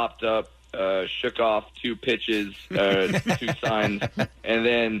ball, popped up, shook off 2 pitches, 2 signs, and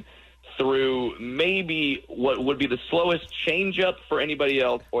then threw maybe what would be the slowest changeup for anybody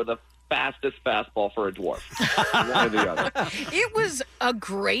else or the fastest fastball for a dwarf. One or the other. It was a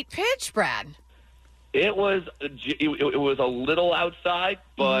great pitch, Brad. It was a little outside,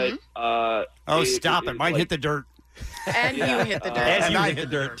 but Stop it. Mine hit the dirt. And you hit the dirt. And you hit the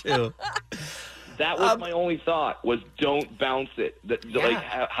dirt, too. That was my only thought, was don't bounce it. Like,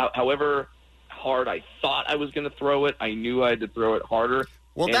 however hard I thought I was going to throw it, I knew I had to throw it harder.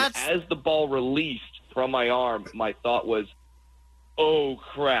 Well, and that's- as the ball released from my arm, my thought was, oh,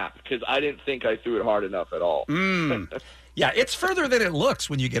 crap, because I didn't think I threw it hard enough at all. Yeah, it's further than it looks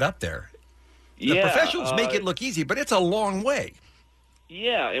when you get up there. The Yeah, professionals make it look easy, but it's a long way.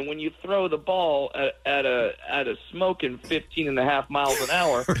 Yeah, and when you throw the ball at a smoking 15.5 miles an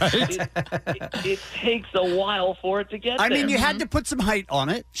hour, it takes a while for it to get I there. mean, you had to put some height on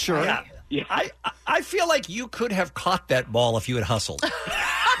it, sure. Yeah. I feel like you could have caught that ball if you had hustled.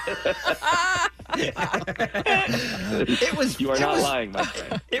 You are not lying, my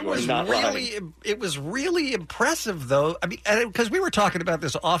friend. It You are was not really, lying. it was really impressive, though. I mean, because we were talking about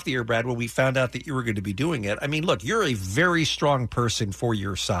this off the air, Brad, when we found out that you were going to be doing it. I mean, look, you're a very strong person for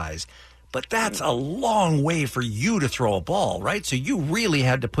your size, but that's a long way for you to throw a ball, right? So you really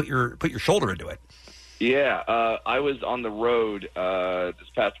had to put your shoulder into it. Yeah, I was on the road this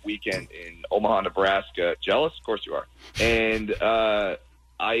past weekend in Omaha, Nebraska. Jealous? Of course you are. And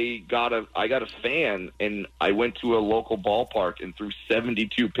I got a fan, and I went to a local ballpark and threw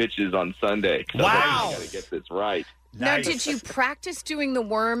 72 pitches on Sunday. Wow. I got to get this right. Now, did you practice doing the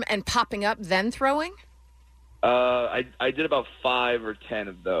worm and popping up, then throwing? I did about 5 or 10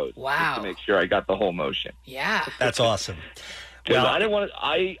 of those. Wow. Just to make sure I got the whole motion. Yeah. That's awesome. Well, I didn't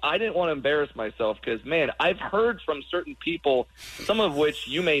want to embarrass myself because, man, I've heard from certain people, some of which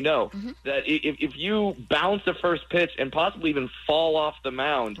you may know, that if you bounce the first pitch and possibly even fall off the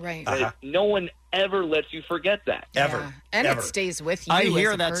mound, that no one ever lets you forget that. Ever. And Ever. it stays with you. I as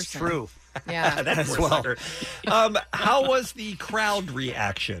hear a that's person. true. Yeah. That's As well. How was the crowd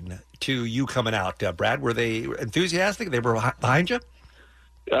reaction to you coming out, Brad? Were they enthusiastic? They were behind you?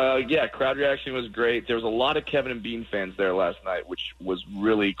 Yeah, crowd reaction was great. There was a lot of Kevin and Bean fans there last night, which was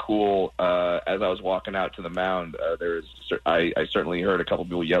really cool. As I was walking out to the mound, I certainly heard a couple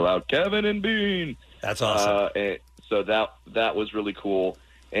people yell out, "Kevin and Bean!" That's awesome. And so that was really cool.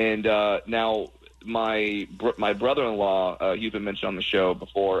 And now my brother-in-law, he's been mentioned on the show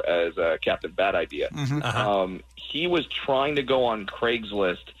before as Captain Bad Idea. He was trying to go on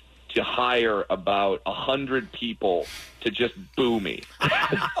Craigslist to hire about 100 people to just boo me.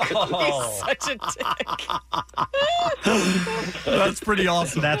 He's such a dick. That's pretty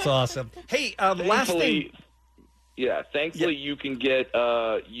awesome. That's awesome. Hey, last thing. Yeah, thankfully you can get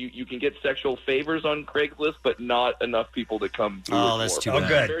you can get sexual favors on Craigslist, but not enough people to come. That's too bad. I'm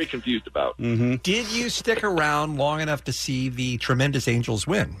Good. very confused about. Did you stick around long enough to see the Tremendous Angels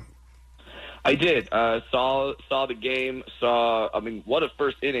win? I did. Saw the game. What a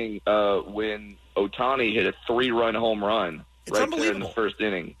first inning when Ohtani hit a 3-run home run It's right there in unbelievable. the first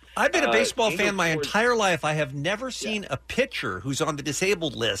inning. I've been a baseball Angels fan my scored- entire life. I have never seen a pitcher who's on the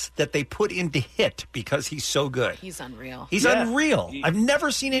disabled list that they put in to hit because he's so good. He's unreal. He's unreal. I've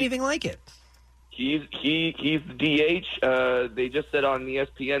never seen anything like it. He's the DH. They just said on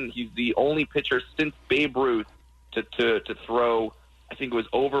ESPN he's the only pitcher since Babe Ruth to throw, I think it was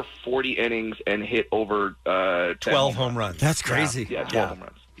over 40 innings and hit over 10 12 home runs. That's crazy. Yeah, 12 home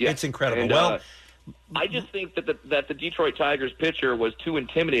runs. Yeah. It's incredible. And, I just think that the Detroit Tigers pitcher was too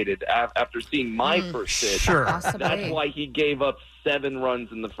intimidated after seeing my first pitch. Sure. That's why he gave up 7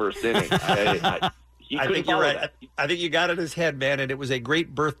 runs in the first inning. He I couldn't think you're follow right. that. I think you got it in his head, man, and it was a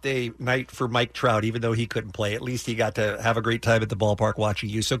great birthday night for Mike Trout, even though he couldn't play. At least he got to have a great time at the ballpark watching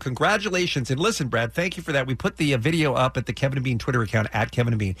you. So congratulations. And listen, Brad, thank you for that. We put the video up at the Kevin and Bean Twitter account, at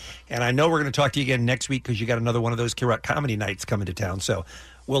Kevin and Bean. And I know we're going to talk to you again next week because you got another one of those K-Rock comedy nights coming to town. So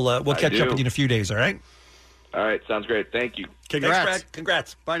we'll catch up with you in a few days, all right? All right, sounds great. Thank you. Congrats. Thanks, Brad.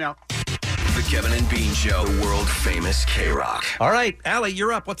 Congrats. Bye now. The Kevin and Bean Show, the world famous K-Rock. All right, Allie,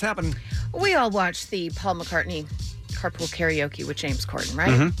 you're up. What's happening? We all watched the Paul McCartney Carpool Karaoke with James Corden,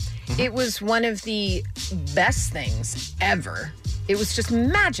 right? It was one of the best things ever. It was just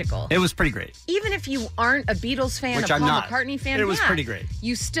magical. It was pretty great. Even if you aren't a Beatles fan, Which a I'm Paul not. McCartney fan, It was pretty great.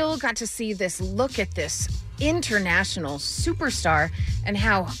 You still got to see this look at this international superstar and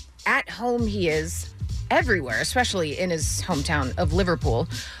how at home he is everywhere, especially in his hometown of Liverpool.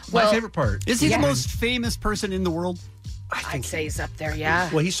 My favorite part. Is he Yeah. the most famous person in the world? I'd say he's up there, yeah.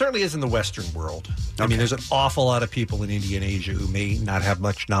 Well, he certainly is in the Western world. I mean, there's an awful lot of people in India and Asia who may not have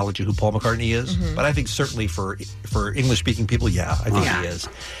much knowledge of who Paul McCartney is, but I think certainly for English-speaking people, yeah, I think he is.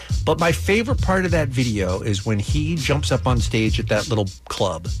 But my favorite part of that video is when he jumps up on stage at that little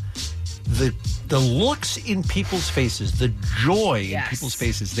club. The looks in people's faces, the joy in people's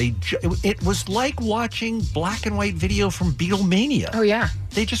faces, it was like watching black and white video from Beatlemania. Oh, yeah.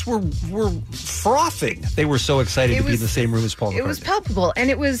 They just were frothing. They were so excited to be in the same room as Paul McCartney. It was palpable, and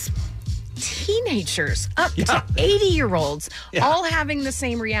it was teenagers up to 80-year-olds all having the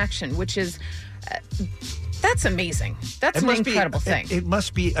same reaction, which is that's amazing. That's an incredible thing. It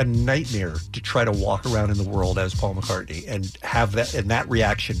must be a nightmare to try to walk around in the world as Paul McCartney and have that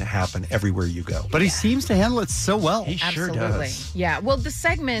reaction happen everywhere you go. But he seems to handle it so well. He sure Absolutely. does. Yeah. Well, the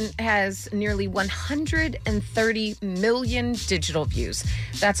segment has nearly 130 million digital views.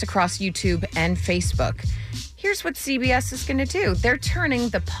 That's across YouTube and Facebook. Here's what CBS is going to do. They're turning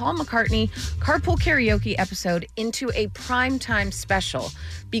the Paul McCartney Carpool Karaoke episode into a primetime special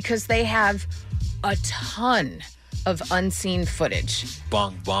because they have a ton of unseen footage.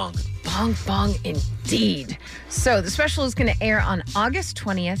 Bong, bong. Bong, bong, indeed. So the special is going to air on August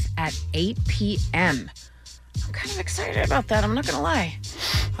 20th at 8 p.m. I'm kind of excited about that. I'm not going to lie.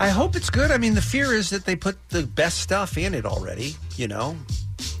 I hope it's good. I mean, the fear is that they put the best stuff in it already, you know?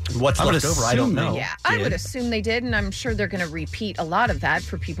 What's I would left over, I don't assume know. Yeah, I would assume they did, and I'm sure they're going to repeat a lot of that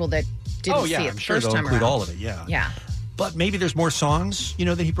for people that didn't see it I'm the sure first they'll time include around. all of it, yeah. Yeah. but maybe there's more songs,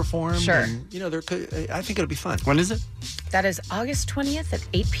 that he performed. Sure. And, there could. I think it'll be fun. When is it? That is August 20th at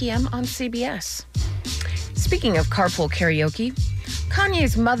 8 p.m. on CBS. Speaking of carpool karaoke,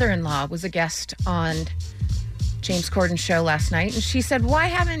 Kanye's mother-in-law was a guest on James Corden's show last night, and she said, "Why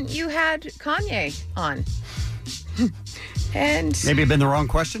haven't you had Kanye on?" And maybe it'd been the wrong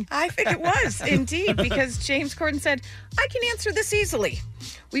question. I think it was, indeed, because James Corden said, "I can answer this easily.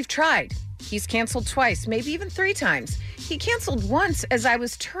 We've tried. He's canceled twice, maybe even 3 times. He canceled once as I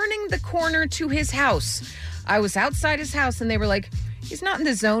was turning the corner to his house. I was outside his house, and they were like, he's not in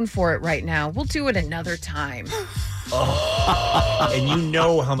the zone for it right now. We'll do it another time." And you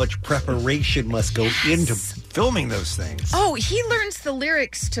know how much preparation must go into filming those things. Oh, he learns the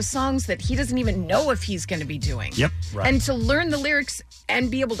lyrics to songs that he doesn't even know if he's going to be doing. Yep. Right. And to learn the lyrics and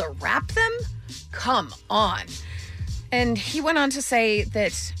be able to rap them? Come on. And he went on to say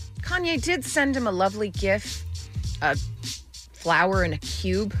that Kanye did send him a lovely gift, a flower in a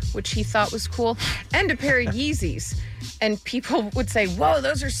cube, which he thought was cool, and a pair of Yeezys. And people would say, "Whoa,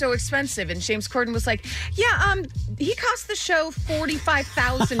 those are so expensive." And James Corden was like, "Yeah, he cost the show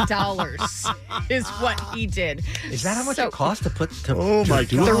 $45,000 is what he did." Is that how much it costs to put? Oh my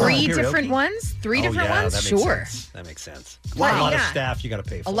God! 3 different ones? 3 different ones? That makes Sure. sense. That makes sense. Well, a lot of yeah. staff you got to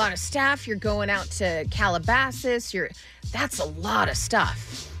pay for. A lot of staff. You're going out to Calabasas. That's a lot of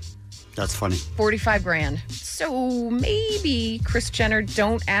stuff. That's funny. $45,000. So maybe, Kris Jenner,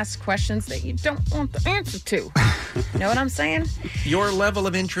 don't ask questions that you don't want the answer to. Know what I'm saying? Your level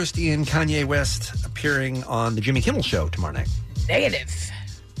of interest in Kanye West appearing on the Jimmy Kimmel Show tomorrow night? Negative.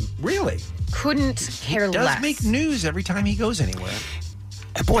 Really? Couldn't care He does less. make news every time he goes anywhere.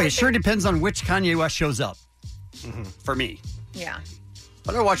 Boy, it sure depends on which Kanye West shows up. For me. Yeah.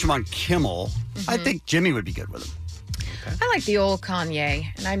 I'm going to watch him on Kimmel. I think Jimmy would be good with him. I like the old Kanye,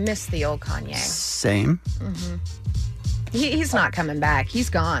 and I miss the old Kanye. Same. He's not coming back. He's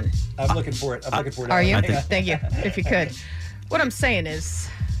gone. I'm looking for it. Are you? Thank you. If you could. What I'm saying is,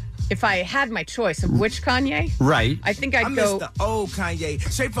 if I had my choice of which Kanye, right? I think I'd go. the old Kanye,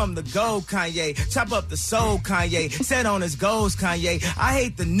 straight from the gold Kanye, chop up the soul Kanye, set on his goals Kanye. I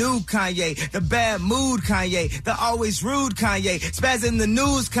hate the new Kanye, the bad mood Kanye, the always rude Kanye, spaz in the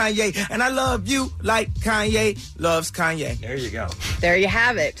news Kanye, and I love you like Kanye loves Kanye. There you go. There you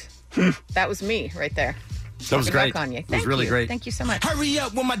have it. That was me right there. That was Talking great. about Kanye. It was Thank really you. great. Thank you so much. Hurry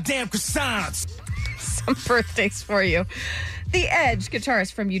up with my damn croissants. Some birthdays for you. The Edge,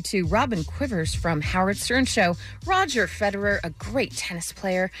 guitarist from U2, Robin Quivers from Howard Stern Show, Roger Federer, a great tennis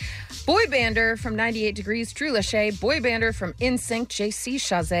player, boy bander from 98 Degrees, Drew Lachey, boy bander from NSYNC, JC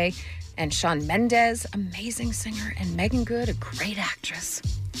Chazé, and Shawn Mendes, amazing singer, and Megan Good, a great actress.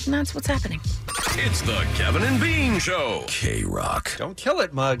 And that's what's happening. It's the Kevin and Bean Show. K-Rock. Don't kill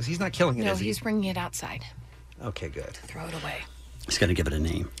it, Muggs. He's not killing it, No, is he? he's bringing it outside. Okay, good. Throw it away. He's going to give it a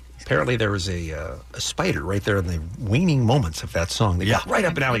name. Apparently there was a spider right there in the waning moments of that song. They got right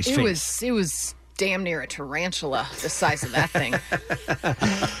up in Allie's face. It was damn near a tarantula, the size of that thing.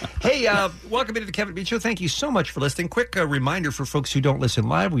 Hey, welcome into the Kevin Bean Show. Thank you so much for listening. Quick reminder for folks who don't listen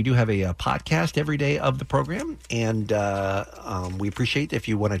live, we do have a podcast every day of the program, and we appreciate if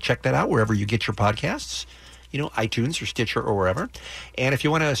you want to check that out wherever you get your podcasts. iTunes or Stitcher or wherever. And if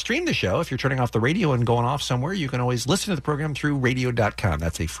you want to stream the show, if you're turning off the radio and going off somewhere, you can always listen to the program through radio.com.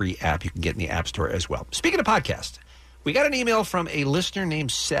 That's a free app you can get in the App Store as well. Speaking of podcast, we got an email from a listener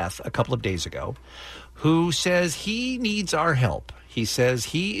named Seth a couple of days ago who says he needs our help. He says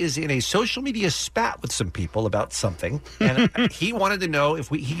he is in a social media spat with some people about something, and he wanted to know if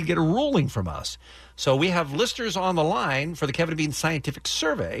he could get a ruling from us. So we have listeners on the line for the Kevin and Bean Scientific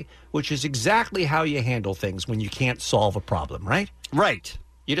Survey, which is exactly how you handle things when you can't solve a problem, right? Right.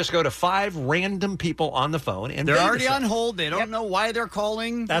 You just go to 5 random people on the phone, and They're they already decide. on hold. They don't know why they're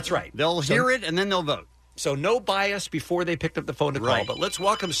calling. That's right. They'll hear it, and then they'll vote. So no bias before they picked up the phone to call. Right. But let's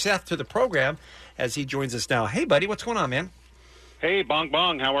welcome Seth to the program as he joins us now. Hey, buddy, what's going on, man? Hey, Bong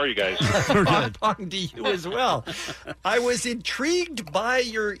Bong, how are you guys? Bong Bong to you as well. I was intrigued by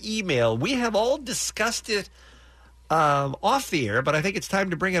your email. We have all discussed it off the air, but I think it's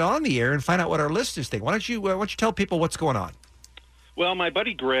time to bring it on the air and find out what our listeners think. Why don't you tell people what's going on? Well, my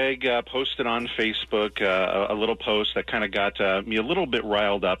buddy Greg posted on Facebook a little post that kind of got me a little bit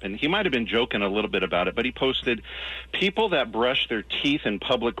riled up, and he might have been joking a little bit about it, but he posted, people that brush their teeth in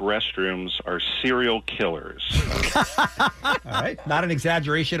public restrooms are serial killers. All right. Not an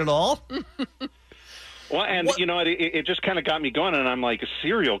exaggeration at all. Well, and you know, it just kind of got me going, and I'm like,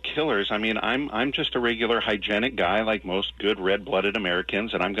 serial killers. I mean, I'm just a regular hygienic guy, like most good red-blooded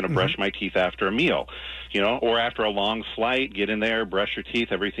Americans, and I'm going to brush my teeth after a meal, you know, or after a long flight. Get in there, brush your teeth,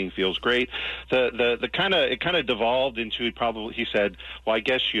 everything feels great. It kind of devolved into he said, well, I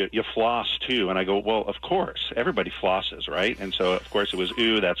guess you floss too, and I go, well, of course, everybody flosses, right? And so of course it was,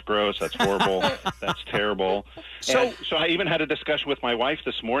 ooh, that's gross, that's horrible, that's terrible. So I even had a discussion with my wife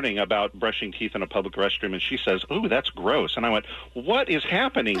this morning about brushing teeth in a public restroom. And she says, "Ooh, that's gross." And I went, "What is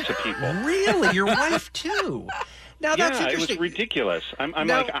happening to people?" Really, your wife too? Now that's interesting. It was ridiculous. I'm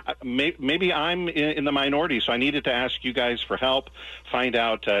like, maybe I'm in the minority, so I needed to ask you guys for help. Find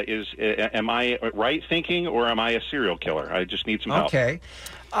out am I right thinking or am I a serial killer? I just need some help. Okay,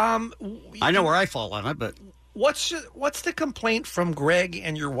 I know where I fall on it, but. What's the complaint from Greg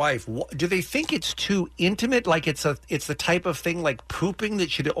and your wife? Do they think it's too intimate? Like it's the type of thing like pooping that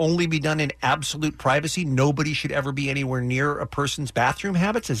should only be done in absolute privacy? Nobody should ever be anywhere near a person's bathroom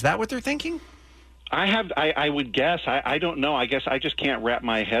habits? Is that what they're thinking? I would guess. I don't know. I guess I just can't wrap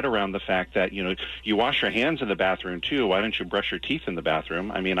my head around the fact that, you know, you wash your hands in the bathroom too. Why don't you brush your teeth in the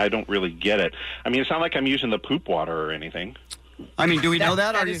bathroom? I mean, I don't really get it. I mean, it's not like I'm using the poop water or anything. I mean, do we know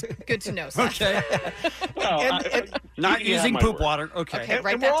that? That is good to know, Seth. Okay. Not using poop water. Okay.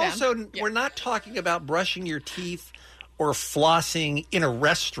 Write and that we're down. Also, we're not talking about brushing your teeth or flossing in a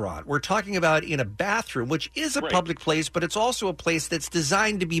restaurant. We're talking about in a bathroom, which is a public place, but it's also a place that's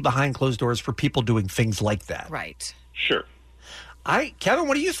designed to be behind closed doors for people doing things like that. Right. Sure. Kevin,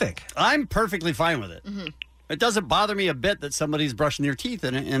 what do you think? I'm perfectly fine with it. Mm-hmm. It doesn't bother me a bit that somebody's brushing their teeth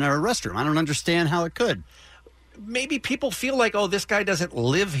in a restroom. I don't understand how it could. Maybe people feel like, oh, this guy doesn't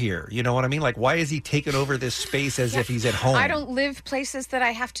live here. You know what I mean? Like, why is he taking over this space as if he's at home? I don't live places that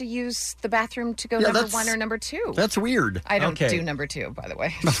I have to use the bathroom to go number one or number two. That's weird. I don't do number two, by the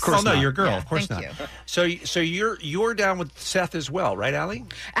way. Of course not. You're a girl. Yeah, of course thank not. you. So you're down with Seth as well, right, Allie?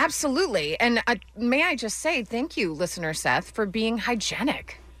 Absolutely. And may I just say thank you, listener Seth, for being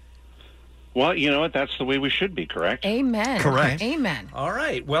hygienic. Well, you know what? That's the way we should be, correct? Amen. Correct. Amen. All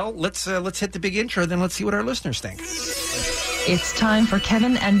right. Well, let's hit the big intro, then let's see what our listeners think. It's time for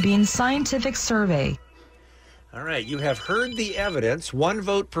Kevin and Bean's scientific survey. All right. You have heard the evidence. 1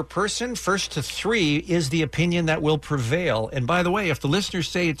 vote per person, 1st to 3 is the opinion that will prevail. And by the way, if the listeners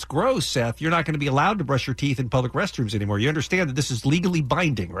say it's gross, Seth, you're not going to be allowed to brush your teeth in public restrooms anymore. You understand that this is legally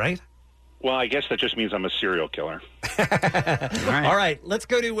binding, right? Well, I guess that just means I'm a serial killer. All right. Let's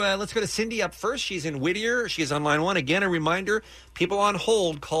go to Cindy up first. She's in Whittier. She's on line 1. Again, a reminder, people on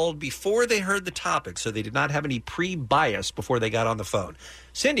hold called before they heard the topic, so they did not have any pre-bias before they got on the phone.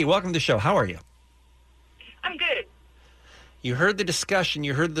 Cindy, welcome to the show. How are you? I'm good. You heard the discussion.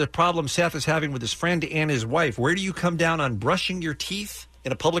 You heard the problem Seth is having with his friend and his wife. Where do you come down on brushing your teeth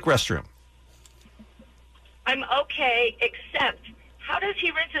in a public restroom? I'm okay, except how does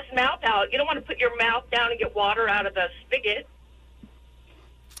he rinse his mouth out? You don't want to put your mouth down and get water out of the spigot.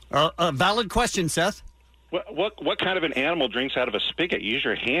 A valid question, Seth. What kind of an animal drinks out of a spigot? Use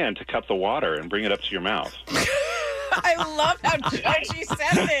your hand to cup the water and bring it up to your mouth. I love how judgy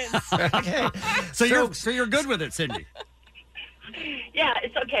Seth is. Okay. So you're good with it, Cindy? Yeah,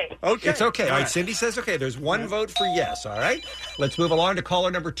 it's okay. Okay. It's okay. All right. Cindy says okay. There's 1 vote for yes. All right. Let's move along to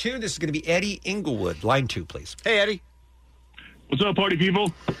caller number 2. This is going to be Eddie Inglewood. Line 2, please. Hey, Eddie. What's up, party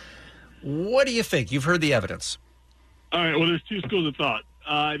people? What do you think? You've heard the evidence. All right. Well, there's 2 schools of thought.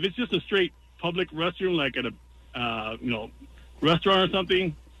 If it's just a straight public restroom, like at a restaurant or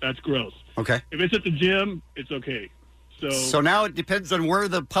something, that's gross. Okay. If it's at the gym, it's okay. So now it depends on where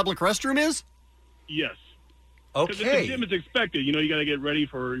the public restroom is? Yes. Okay. Because at the gym, it's expected. You got to get ready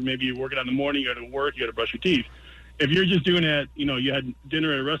for maybe you're working out in the morning, you got to work, you got to brush your teeth. If you're just doing that, you had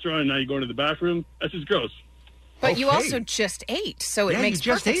dinner at a restaurant and now you're going to the bathroom, that's just gross. But you also just ate, so it makes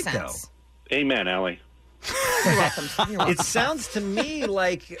perfect sense. Amen, Allie. You're welcome. You're welcome. It sounds to me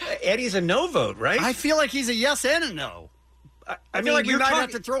like Eddie's a no vote, right? I feel like he's a yes and a no. I feel like we might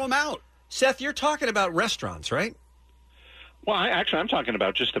have to throw him out. Seth, you're talking about restaurants, right? Well, I'm talking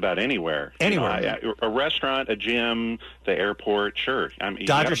about just about anywhere. Anywhere. A restaurant, a gym, the airport, sure.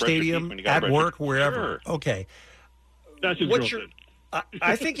 Dodger Stadium, at work, wherever. Sure. Okay. That's just What's your...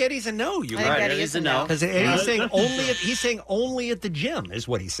 I think Eddie's a no. You're I think right. Eddie's a no. Because Eddie's saying only at the gym is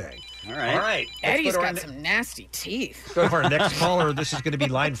what he's saying. All right. All right. Eddie's got some nasty teeth. Go for our next caller. This is going to be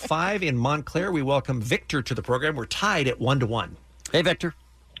line 5 in Montclair. We welcome Victor to the program. We're tied at 1-1. Hey, Victor.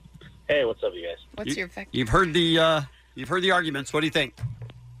 Hey, what's up, you guys? What's your Victor? You've heard the arguments. What do you think?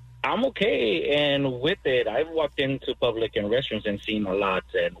 I'm okay, and with it, I've walked into public and restrooms and seen a lot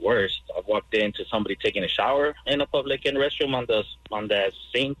and worse. I've walked into somebody taking a shower in a public and restroom on the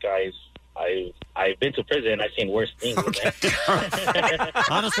sink. I've I've been to prison. I've seen worse things. Okay.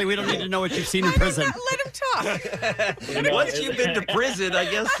 Honestly, we don't need to know what you've seen in prison. Let him talk. Once you've been to prison, I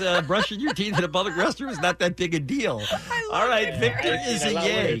guess brushing your teeth in a public restroom is not that big a deal. All right, Victor is a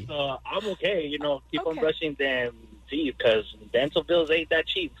yay. So I'm okay. Keep on brushing them teeth because dental bills ain't that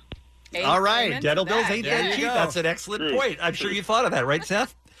cheap. All right, dental bills ain't that cheap. That's an excellent point. I'm sure you thought of that, right,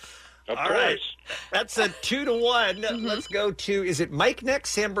 Seth? Of All course. right. That's a 2-1. Let's go to, is it Mike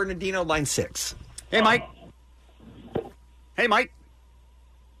next? San Bernardino, line 6. Hey, Mike. Hey, Mike.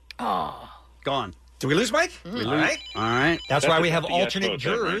 Oh. Gone. Did we lose Mike? We All right. All right. That's why we have the yes alternate vote then,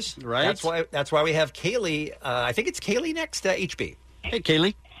 jurors. right? That's why we have Kaylee. I think it's Kaylee next, HB. Hey,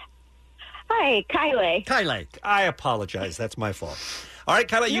 Kaylee. Hi, Kylie. Kylie. I apologize. That's my fault. All right,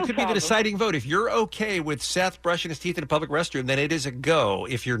 Kylie, you No could be the problem. deciding vote. If you're okay with Seth brushing his teeth in a public restroom, then it is a go.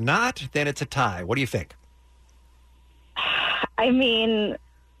 If you're not, then it's a tie. What do you think? I mean,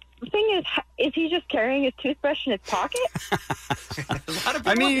 the thing is he just carrying his toothbrush in his pocket? A lot of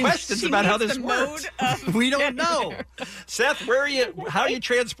people have questions about how this works. We don't know. Seth, where are you? How are you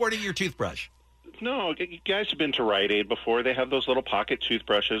transporting your toothbrush? No, you guys have been to Rite Aid before. They have those little pocket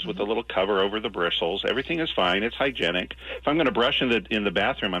toothbrushes with a little cover over the bristles. Everything is fine. It's hygienic. If I'm going to brush in the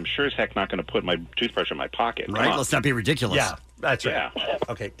bathroom, I'm sure as heck not going to put my toothbrush in my pocket. Come Right? on. Let's not be ridiculous. Yeah, that's right. Yeah.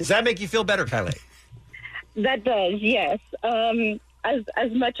 Okay. Does that make you feel better, Kylie? That does, yes.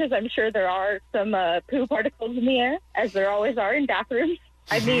 As much as I'm sure there are some poo particles in the air, as there always are in bathrooms,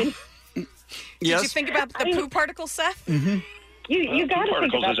 I mean... Did you think about the poo particles, Seth? Mm-hmm. You got to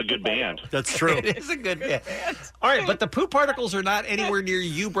think Particles about is a good band. That's true. It is a good band. All right, but the poo particles are not anywhere near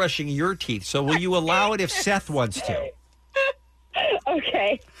you brushing your teeth. So will you allow it if Seth wants to?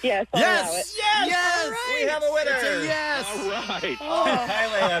 Okay, yes, I'll allow it. Yes! We have a winner! It's a yes! All right. Oh,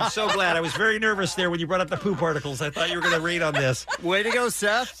 Kylie, I'm so glad. I was very nervous there when you brought up the poo particles. I thought you were going to rain on this. Way to go,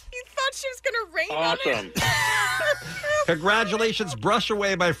 Seth. You thought she was going to rain on it? Awesome. Congratulations. Brush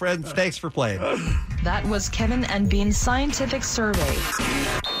away, my friends. Thanks for playing. That was Kevin and Bean's scientific survey.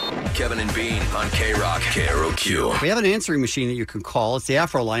 Kevin and Bean on K-Rock, KROQ. We have an answering machine that you can call. It's the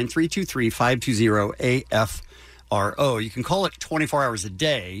Afro line, 323-520-AFRO. You can call it 24 hours a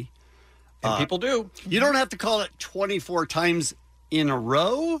day. And people do. You don't have to call it 24 times in a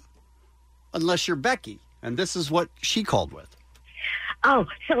row unless you're Becky. And this is what she called with. Oh,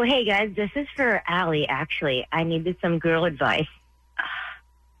 so hey guys, this is for Allie, actually. I needed some girl advice.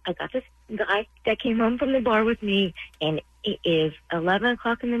 I got this guy that came home from the bar with me, and it is 11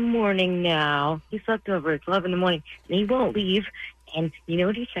 o'clock in the morning now. He slept over. It's 11 in the morning, and he won't leave. And you know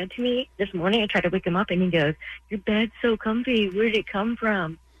what he said to me this morning? I tried to wake him up, and he goes, "Your bed's so comfy. Where did it come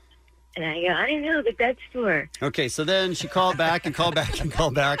from?" And I go, "I don't know, the bed store." Okay, so then she called back and called back and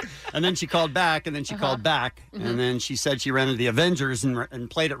called back, and then she called back, and then she called back, and then she said she rented the Avengers and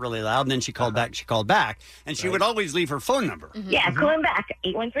played it really loud, and then she called back, and she would always leave her phone number. Yeah, call him back.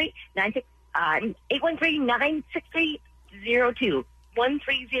 813-963-02.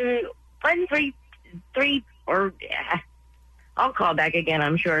 130-133, or I'll call back again,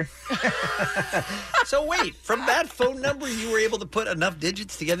 I'm sure. So wait, from that phone number, you were able to put enough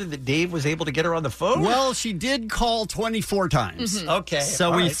digits together that Dave was able to get her on the phone? Well, she did call 24 times. Okay.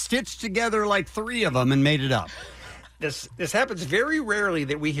 So all we right. stitched together like 3 of them and made it up. This happens very rarely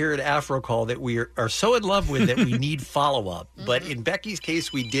that we hear an Afro call that we are so in love with that we need follow-up. But in Becky's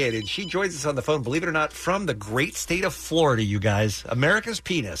case, we did. And she joins us on the phone, believe it or not, from the great state of Florida, you guys. America's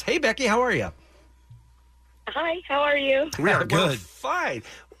penis. Hey, Becky, how are you? Hi, how are you? We are We're good. fine.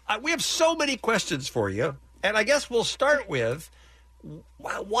 We have so many questions for you. And I guess we'll start with,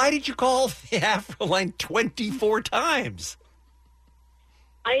 why did you call the Afro line 24 times?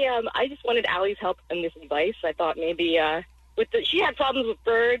 I just wanted Allie's help in this advice. I thought maybe she had problems with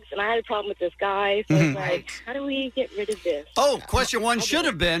birds, and I had a problem with this guy. So I was like, how do we get rid of this? Oh, question 1 should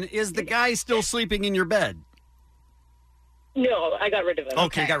have been, is the guy still sleeping in your bed? No, I got rid of him.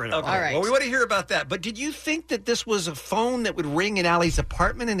 Okay, got rid of him. Okay. All right. Well, we want to hear about that. But did you think that this was a phone that would ring in Allie's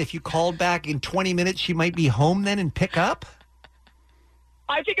apartment, and if you called back in 20 minutes, she might be home then and pick up?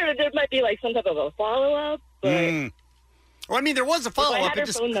 I figured that there might be like some type of a follow-up, but Well, I mean, there was a follow-up. I had her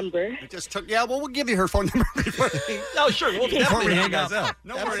phone number. It just took, yeah, well, we'll give you her phone number before No, sure. We'll before we definitely hang hang up. up.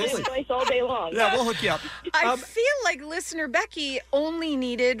 No Absolutely. worries. Advice all day long. Yeah, we'll hook you up. I feel like listener Becky only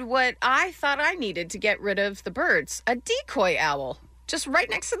needed what I thought I needed to get rid of the birds. A decoy owl. Just right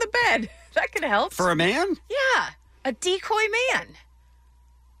next to the bed. That could help. For a man? Yeah. A decoy man.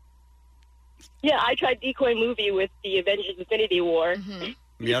 Yeah, I tried Decoy Movie with the Avengers Infinity War.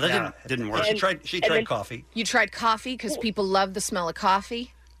 Yeah, that didn't work. She tried then- coffee. You tried coffee because people love the smell of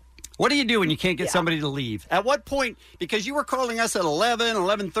coffee. What do you do when you can't get somebody to leave? At what point, because you were calling us at 11,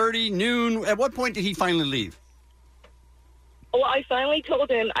 11:30, noon, at what point did he finally leave? Well, I finally told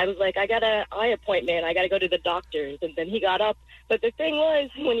him, I was like, I got an eye appointment. I got to go to the doctor's. And then he got up. But the thing was,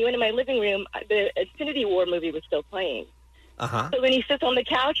 when you went in my living room, the Infinity War movie was still playing. Uh-huh. So when he sits on the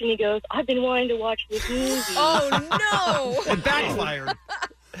couch and he goes, I've been wanting to watch this movie. Oh, no. It backfired.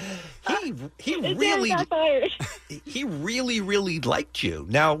 He really liked you.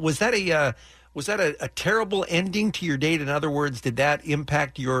 Now, was that a terrible ending to your date? In other words, did that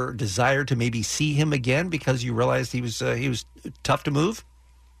impact your desire to maybe see him again because you realized he was tough to move?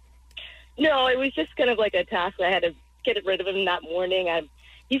 No, it was just kind of like a task. I had to get rid of him that morning.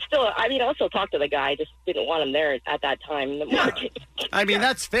 I'll still talk to the guy. I just didn't want him there at that time in the morning. I mean,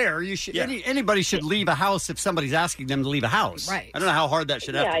 that's fair. You should. Anybody should leave a house if somebody's asking them to leave a house. Right. I don't know how hard that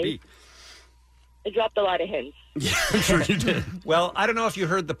should have to be. I dropped a lot of hints. I'm sure you did. Well, I don't know if you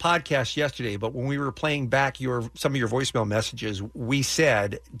heard the podcast yesterday, but when we were playing back some of your voicemail messages, we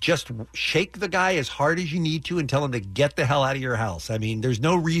said just shake the guy as hard as you need to and tell him to get the hell out of your house. I mean, there's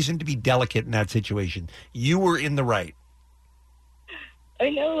no reason to be delicate in that situation. You were in the right. I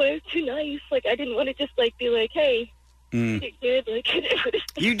know, it was too nice. Like, I didn't want to just, be like, hey, get good. Like,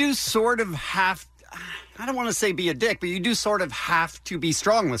 you do sort of have, I don't want to say be a dick, but you do sort of have to be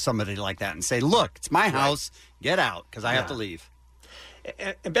strong with somebody like that and say, look, it's my house, get out, because I have to leave.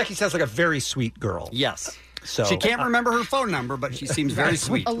 And Becky sounds like a very sweet girl. Yes. So she can't remember her phone number, but she seems very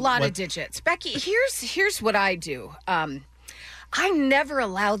sweet. A lot of digits. Becky, here's what I do. I never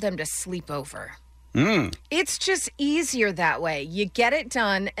allow them to sleep over. It's just easier that way. You get it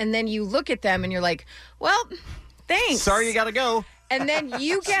done, and then you look at them, and you're like, well, thanks. Sorry you got to go. And then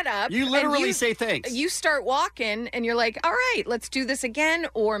you get up. You literally say thanks. You start walking, and you're like, all right, let's do this again,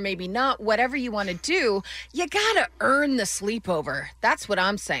 or maybe not, whatever you want to do. You got to earn the sleepover. That's what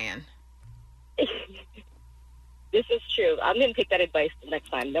I'm saying. This is true. I'm going to take that advice next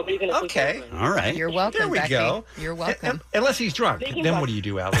time. Nobody's going to sleep over. All right. You're welcome, There we Becky. go. You're welcome. Unless he's drunk. Then what do you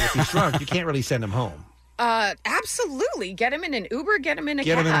do, Allie? If he's drunk, you can't really send him home. Absolutely. Get him in an Uber, get him in a cab.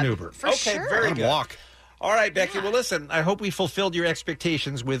 Get him in an Uber. For sure. Very good. Walk. All right, Becky. Well, listen, I hope we fulfilled your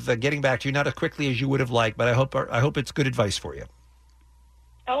expectations with getting back to you. Not as quickly as you would have liked, but I hope it's good advice for you.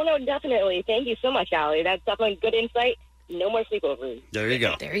 Oh, no, definitely. Thank you so much, Allie. That's definitely good insight. No more sleepovers. There you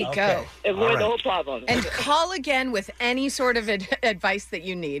go. There you go. Avoid the whole problem. And call again with any sort of advice that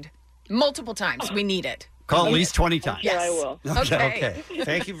you need. Multiple times. We need it. Call at least 20 times. Yes. I will. Okay.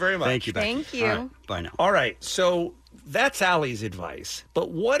 Thank you very much. Thank you, Becky. Thank you. All right. Bye now. All right. So that's Allie's advice.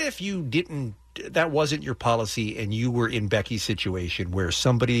 But what if you didn't, that wasn't your policy, and you were in Becky's situation where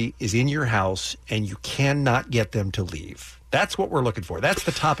somebody is in your house and you cannot get them to leave? That's what we're looking for. That's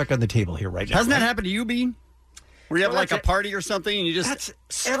the topic on the table here right now. Hasn't that happened to you, Bean? Where you have Well, like a party or something and you just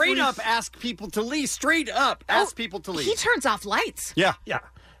straight up ask people to leave. Straight up ask people to leave. He turns off lights. Yeah.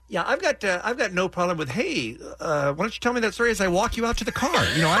 Yeah, I've got no problem with, hey, why don't you tell me that story as I walk you out to the car?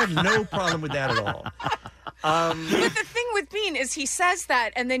 You know, I have no problem with that at all. But the thing with Bean is he says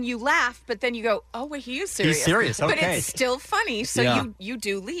that, and then you laugh, but then you go, oh, wait, he is serious. He's serious, But okay. it's still funny, so Yeah. you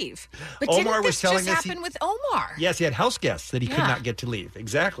do leave. But Omar didn't was this telling just us happen with Omar? Yes, he had house guests that he could Yeah. not get to leave.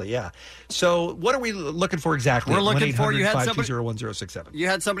 Exactly, yeah. So what are we looking for exactly? We're looking for, you had somebody, 520-1067. you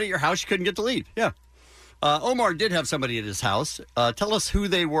had somebody at your house you couldn't get to leave. Yeah. Omar did have somebody at his house. Tell us who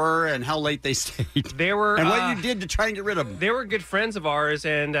they were and how late they stayed. They were, and what you did to try and get rid of them. They were good friends of ours,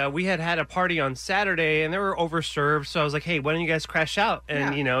 and we had a party on Saturday, and they were overserved. So I was like, "Hey, why don't you guys crash out?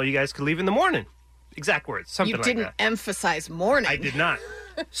 And you guys could leave in the morning." Exact words, something You like didn't that. emphasize morning. I did not.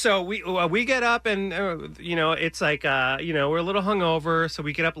 So we get up, and it's like we're a little hungover, so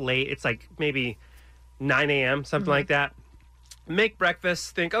we get up late. It's like maybe 9 a.m. something like that. Make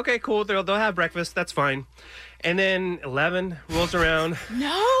breakfast. Think, okay, cool. They'll have breakfast. That's fine. And then 11 rolls around.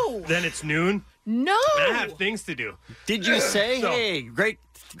 No. Then it's noon. No. And I have things to do. Did you say, So- hey, great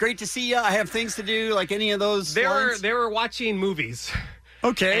to see you. I have things to do, like any of those They lines? were watching movies.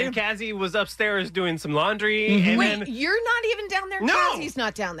 Okay. And Cassie was upstairs doing some laundry. And Wait, then you're not even down there? No. He's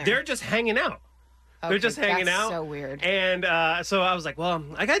not down there. they're just hanging out. They're Okay, just hanging that's out. so weird. And so I was like, well,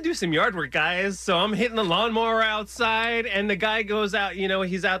 I got to do some yard work, guys. So I'm hitting the lawnmower outside, and the guy goes out,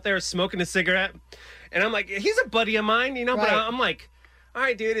 he's out there smoking a cigarette. And I'm like, he's a buddy of mine, but Right. I'm like, all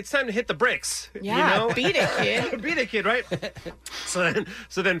right, dude, it's time to hit the bricks. Yeah, beat it, kid. Beat it, kid, right? So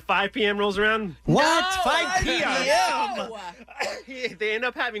then 5 p.m. rolls around. What? 5 p.m.? They end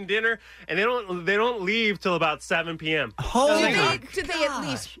up having dinner, and they don't leave till about 7 p.m. Did they at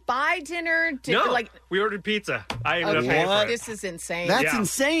least buy dinner? No, we ordered pizza. I ended up paying for it. This is insane. That's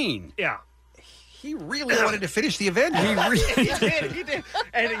insane. Yeah. He really wanted to finish the event. He did.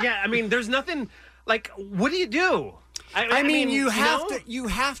 And yeah, I mean, there's nothing like. What do you do? I mean, you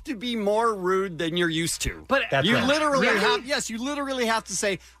have to be more rude than you're used to. But you literally have to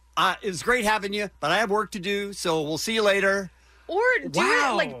say, "It's great having you, but I have work to do, so we'll see you later." Or do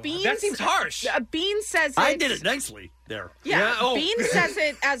it like Bean. That seems harsh. Bean says it. I did it nicely there. Yeah, Bean says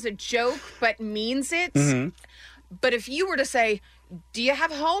it as a joke, but means it. Mm-hmm. But if you were to say, "Do you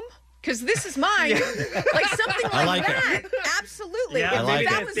have a home? Because this is mine," like something like that. Absolutely. Yeah, if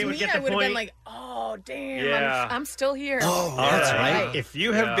that was me, I would have been like, "Oh, damn, I'm still here." Oh, that's right. If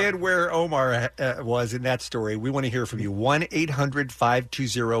you have been where Omar was in that story, we want to hear from you.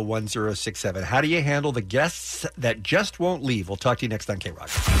 1-800-520-1067. How do you handle the guests that just won't leave? We'll talk to you next on K-Rock.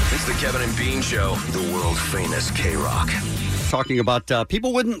 It's the Kevin and Bean Show, the world famous K-Rock. Talking about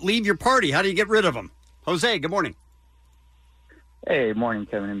people wouldn't leave your party. How do you get rid of them? Jose, good morning. Hey, morning,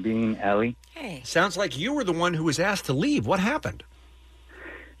 Kevin and Bean, Ellie. Hey. Sounds like you were the one who was asked to leave. What happened?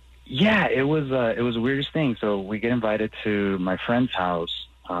 Yeah, it was the weirdest thing. So we get invited to my friend's house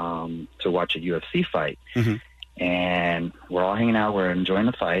to watch a UFC fight, and we're all hanging out. We're enjoying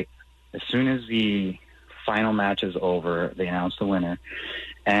the fight. As soon as the final match is over, they announce the winner,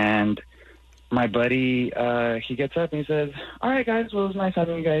 and my buddy he gets up and he says, "All right, guys, well, it was nice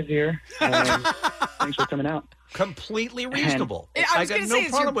having you guys here. Thanks for coming out." Completely reasonable. I was got going to no say,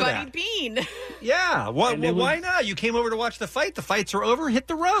 it's your problem with buddy that. Bean. Yeah. Why not? You came over to watch the fight. The fights are over. Hit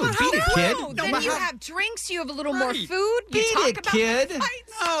the road. Beat it, kid. Then you have drinks. You have a little more food. Beat you talk it, about kid. the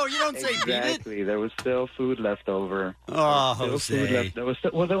fights. No, you don't say beat it. Exactly. There was still food left over. Oh, There was Jose. food left. There was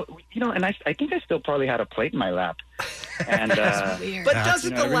still, and I think I still probably had a plate in my lap. And But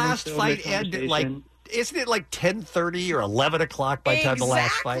doesn't the everyone last still fight made end at like? conversation. Isn't it like 10:30 or 11 o'clock by the time the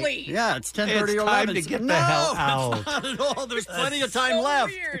last fight? Exactly. Yeah, it's 10:30 It's or time 11. to get the hell out. It's not at all. There's plenty of time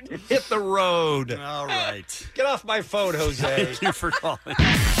left. Hit the road. All right. Get off my phone, Jose. Thank you for calling.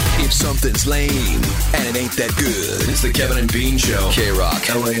 If something's lame and it ain't that good, it's the Kevin and Bean Show. K-Rock,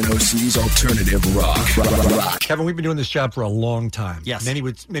 LANOC's alternative rock. Kevin, we've been doing this job for a long time. Yes. Many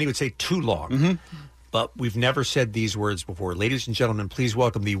would say too long. But we've never said these words before. Ladies and gentlemen, please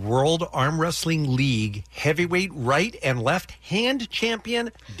welcome the World Arm Wrestling League heavyweight right and left hand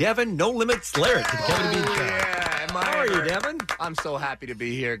champion, Devin No Limits Larrett. To the Kevin and Bean Show. How are you, Devin? I'm so happy to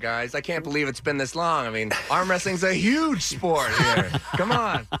be here, guys. I can't believe it's been this long. I mean, arm wrestling's a huge sport here. Come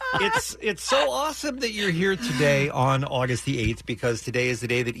on. It's so awesome that you're here today on August the 8th, because today is the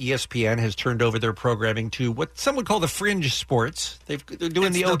day that ESPN has turned over their programming to what some would call the fringe sports. They're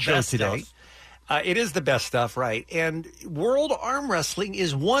doing the Ocho today. It is the best stuff, right? And World Arm Wrestling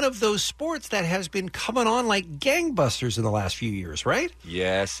is one of those sports that has been coming on like gangbusters in the last few years, right?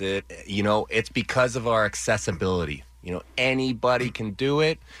 Yes, it's because of our accessibility. Anybody can do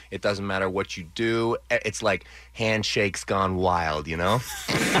it. It doesn't matter what you do. It's like handshakes gone wild, Are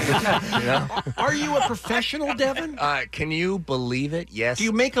you a professional, Devin? Can you believe it? Yes. Do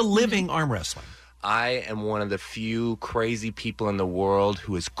you make a living arm wrestling? I am one of the few crazy people in the world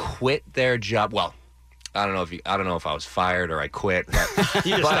who has quit their job. Well, I don't know if I was fired or I quit. But,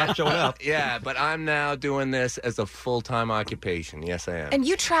 you just stopped showing up. Yeah, but I'm now doing this as a full-time occupation. Yes, I am. And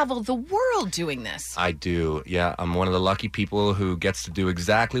you travel the world doing this. I do. Yeah, I'm one of the lucky people who gets to do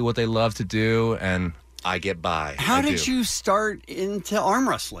exactly what they love to do, and I get by. How did you start into arm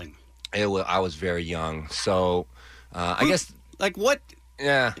wrestling? I was very young, so I guess. Like what?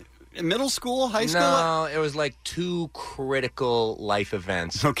 Yeah. Middle school, high school? No, it was like two critical life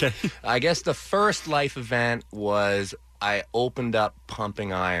events. Okay. I guess the first life event was I opened up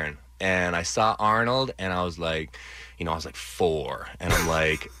pumping iron, and I saw Arnold, and I was like, I was like 4, and I'm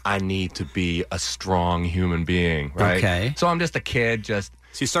like, I need to be a strong human being, right? Okay. So I'm just a kid, So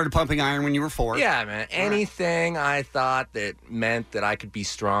you started pumping iron when you were 4? Yeah, man. Anything I thought that meant that I could be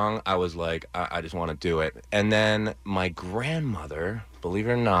strong, I was like, I just want to do it. And then my grandmother, believe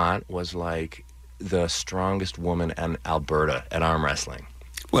it or not, was like the strongest woman in Alberta at arm wrestling.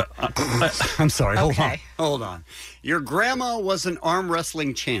 Well, I'm sorry. Hold on. Your grandma was an arm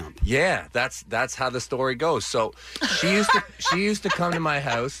wrestling champ. Yeah, that's how the story goes. So she used to come to my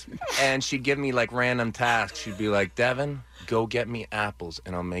house, and she'd give me like random tasks. She'd be like, Devin, go get me apples,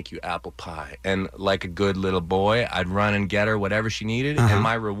 and I'll make you apple pie. And like a good little boy, I'd run and get her whatever she needed, and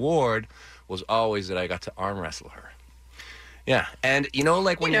my reward was always that I got to arm wrestle her. Yeah, and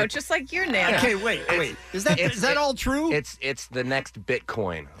like when just like your nana. Okay, wait. Is that all true? It's the next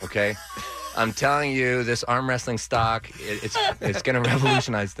Bitcoin, okay? I'm telling you, this arm wrestling stock, it's going to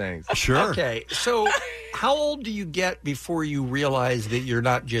revolutionize things. Okay, so how old do you get before you realize that you're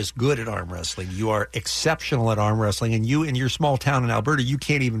not just good at arm wrestling, you are exceptional at arm wrestling, and you, in your small town in Alberta, you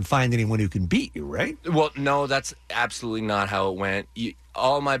can't even find anyone who can beat you, right? Well, no, that's absolutely not how it went.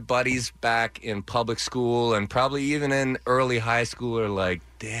 All my buddies back in public school and probably even in early high school are like,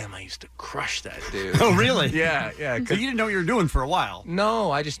 damn, I used to crush that dude. Oh, really? Yeah. So you didn't know what you were doing for a while. No,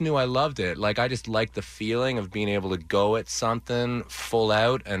 I just knew I loved it. Like, I just liked the feeling of being able to go at something full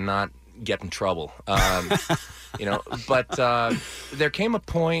out and not get in trouble. But there came a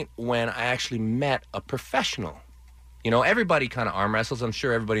point when I actually met a professional. Everybody kind of arm wrestles. I'm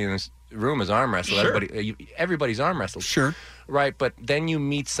sure everybody in this room is arm wrestled. Sure. Everybody's arm wrestled. Sure. Right, but then you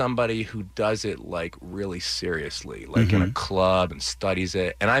meet somebody who does it, like, really seriously, like in a club and studies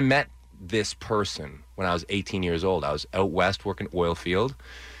it. And I met this person when I was 18 years old. I was out west working oil field.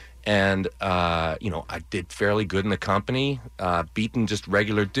 And, I did fairly good in the company, beating just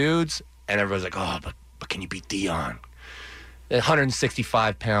regular dudes. And everybody's like, oh, but can you beat Dion?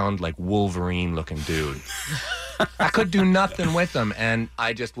 165-pound, like, Wolverine-looking dude. I could do nothing with him, and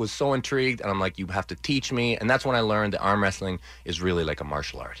I just was so intrigued, and I'm like, you have to teach me. And that's when I learned that arm wrestling is really like a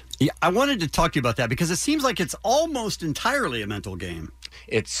martial art. Yeah, I wanted to talk to you about that because it seems like it's almost entirely a mental game.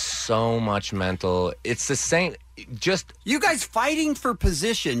 It's so much mental. It's the same. Just you guys fighting for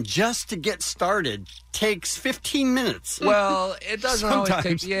position just to get started takes 15 minutes. Well, it doesn't always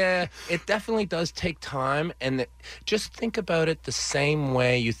Sometimes. take. Yeah, it definitely does take time. And just think about it the same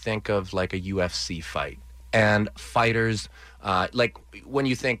way you think of like a UFC fight and fighters. Like when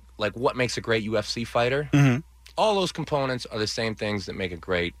you think like what makes a great UFC fighter, all those components are the same things that make a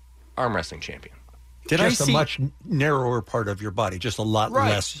great arm wrestling champion. Just a much narrower part of your body, just a lot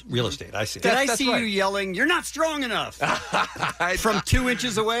less real estate. I see. Did I see you yelling, "You're not strong enough," from 2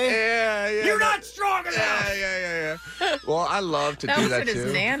 inches away? Yeah. You're not strong enough. Yeah. Well, I love to That do was that at his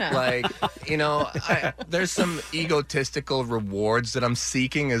too. Nana. Like, there's some egotistical rewards that I'm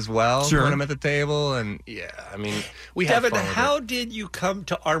seeking as well Sure. when I'm at the table, and we have Devin, fun with how it. did you come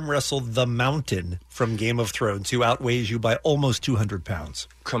to arm wrestle the Mountain from Game of Thrones, who outweighs you by almost 200 pounds?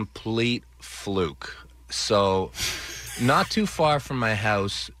 Complete fluke. So, not too far from my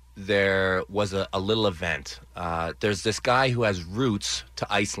house, there was a little event. There's this guy who has roots to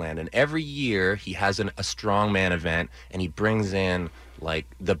Iceland, and every year he has a strongman event, and he brings in like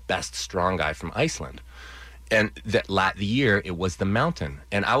the best strong guy from Iceland. And the year it was the Mountain,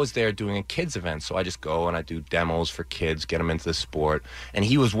 and I was there doing a kids event, so I just go and I do demos for kids, get them into the sport. And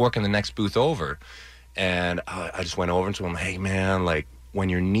he was working the next booth over, and I just went over to him, hey man, like, when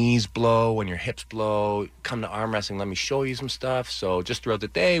your knees blow, when your hips blow, come to arm wrestling, let me show you some stuff. So just throughout the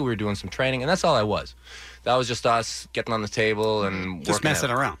day, we were doing some training, and that's all I was. That was just us getting on the table and Just messing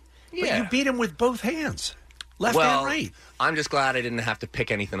around. Yeah. But you beat him with both hands, left well, and right. I'm just glad I didn't have to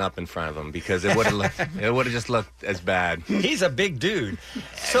pick anything up in front of him because it would have just looked as bad. He's a big dude.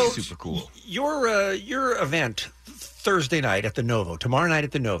 So super cool. Your event Thursday night at the Novo, tomorrow night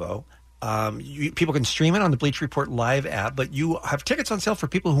at the Novo. People can stream it on the Bleach Report Live app, but you have tickets on sale for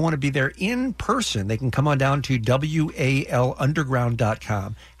people who want to be there in person. They can come on down to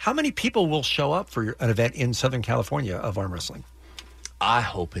WALunderground.com. How many people will show up for an event in Southern California of arm wrestling? I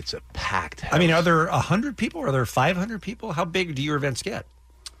hope it's a packed house. I mean, are there 100 people? Are there 500 people? How big do your events get?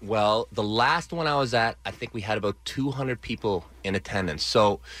 Well, the last one I was at, I think we had about 200 people in attendance.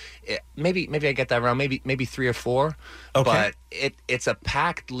 So maybe I get that wrong. Maybe 3 or 4. Okay. But it's a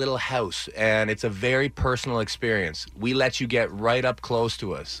packed little house, and it's a very personal experience. We let you get right up close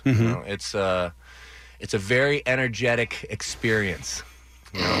to us. You know, it's a very energetic experience.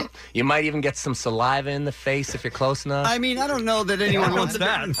 You know, you might even get some saliva in the face if you're close enough. I mean, I don't know that anyone wants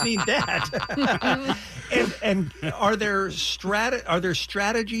that. Need that. and are there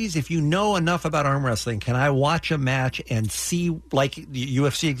strategies? If you know enough about arm wrestling, can I watch a match and see, like the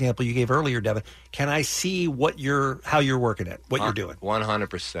UFC example you gave earlier, Devin? Can I see how you're working it, what you're doing?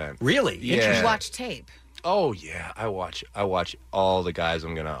 100%. Really? Yeah. You watch tape. Oh yeah, I watch all the guys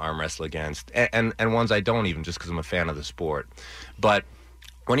I'm gonna arm wrestle against, and ones I don't even, just because I'm a fan of the sport. But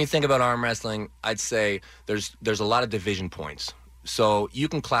when you think about arm wrestling, I'd say there's a lot of division points. So you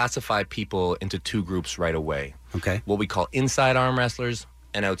can classify people into 2 groups right away. Okay. What we call inside arm wrestlers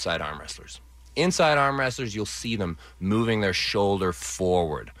and outside arm wrestlers. Inside arm wrestlers, you'll see them moving their shoulder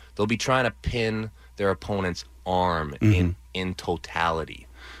forward. They'll be trying to pin their opponent's arm in totality.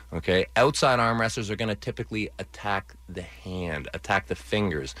 Okay? Outside arm wrestlers are going to typically attack the hand, attack the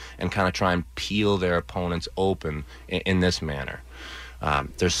fingers, and kind of try and peel their opponents open in this manner.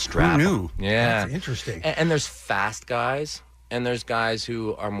 There's strap. Who knew? Yeah. That's interesting. And there's fast guys, and there's guys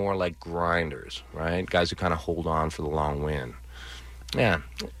who are more like grinders, right? Guys who kind of hold on for the long win. Yeah.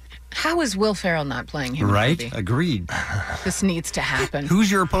 How is Will Ferrell not playing him? in the Right? movie? Agreed. This needs to happen.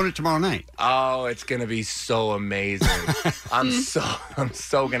 Who's your opponent tomorrow night? Oh, it's gonna be so amazing. I'm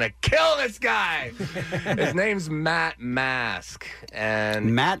so gonna kill this guy. His name's Matt Mask.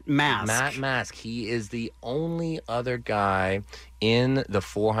 And Matt Mask. Matt Mask. He is the only other guy in the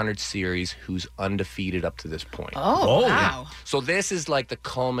 400 series who's undefeated up to this point. Oh, wow. So this is like the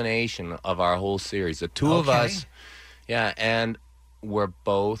culmination of our whole series. The two of us. Yeah, and we're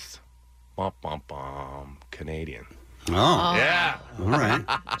both Canadian. Oh. Yeah. All right.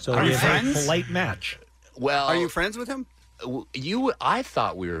 So Are you we have a friends? polite match. Well, Are you friends with him? I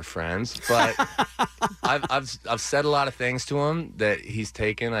thought we were friends, but I've said a lot of things to him that he's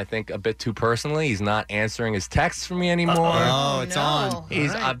taken, I think, a bit too personally. He's not answering his texts for me anymore. Oh, it's on.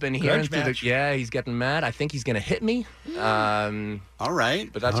 I've been hearing Grudge through match. he's getting mad. I think he's going to hit me. All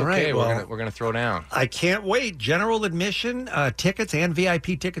right. But that's All okay. right, well- We're gonna throw down. I can't wait. General admission tickets and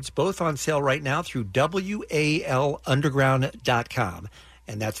VIP tickets both on sale right now through WALunderground.com.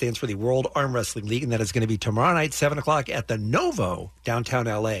 And that stands for the World Arm Wrestling League. And that is going to be tomorrow night, 7 o'clock at the Novo, downtown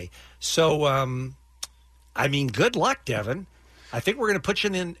L.A. So, I mean, good luck, Devin. I think we're going to put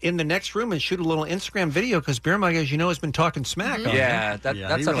you in the next room and shoot a little Instagram video because Beer Mug, as you know, has been talking smack on you. Yeah,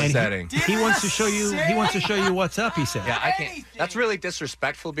 that's upsetting. He wants to show you. He wants to show you what's up. He said. Yeah, I can't. That's really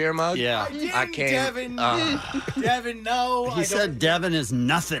disrespectful, Beer Mug. Yeah. I can't. Devin, no. He said Devin is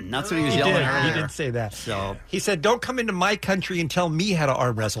nothing. That's what he was He yelling did. earlier. He did say that. So he said, "Don't come into my country and tell me how to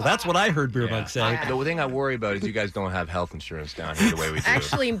arm wrestle." That's what I heard Beer Mug say. The thing I worry about is you guys don't have health insurance down here the way we do.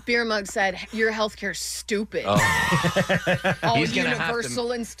 Actually, Beer Mug said, your healthcare's stupid. All He's gonna have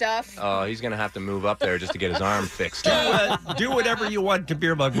universal and stuff. Oh, he's going to have to move up there just to get his arm fixed. Do whatever you want to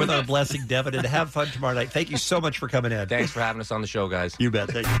Beer Mug with our blessing, Devin, and have fun tomorrow night. Thank you so much for coming in. Thanks for having us on the show, guys. You bet.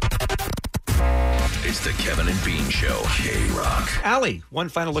 Thank you. It's the Kevin and Bean Show. K-Rock. Allie, one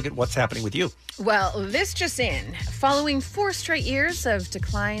final look at what's happening with you. Well, this just in. Following 4 straight years of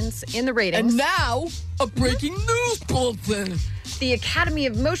declines in the ratings. And now, a breaking news bulletin. The Academy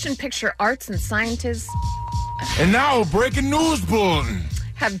of Motion Picture Arts and Sciences. And now, breaking news bulletin.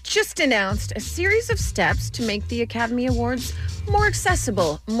 Have just announced a series of steps to make the Academy Awards more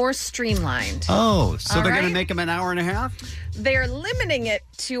accessible, more streamlined. Oh, so All they're going right? to make them an hour and a half? They're limiting it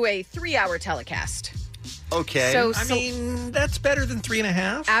to a 3-hour telecast. Okay. So, I mean, that's better than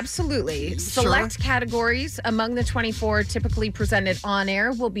 3.5. Absolutely. Select categories among the 24 typically presented on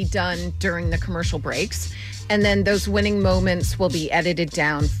air will be done during the commercial breaks. And then those winning moments will be edited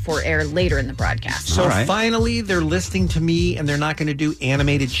down for air later in the broadcast. So finally, they're listening to me, and they're not going to do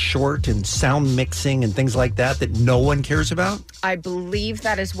animated short and sound mixing and things like that no one cares about? I believe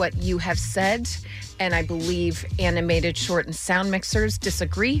that is what you have said. And I believe animated short and sound mixers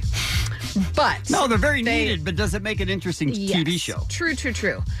disagree. But No, they're very needed, but does it make an interesting TV show? True.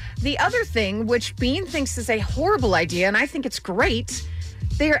 The other thing, which Bean thinks is a horrible idea, and I think it's great,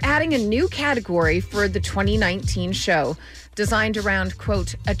 they are adding a new category for the 2019 show designed around,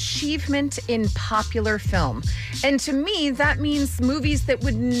 quote, achievement in popular film. And to me, that means movies that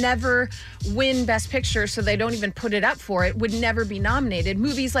would never win Best Picture, so they don't even put it up for it, would never be nominated.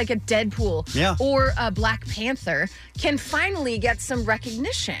 Movies like a Deadpool or a Black Panther can finally get some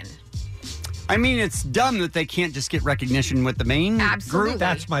recognition. I mean, it's dumb that they can't just get recognition with the main Absolutely. group.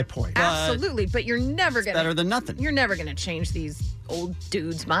 That's my point. Absolutely, but you're never going to... better than nothing. You're never going to change these old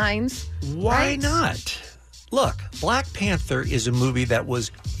dudes' minds. Why right? not? Look, Black Panther is a movie that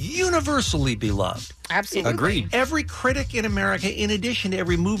was universally beloved. Absolutely. Agreed. Every critic in America, in addition to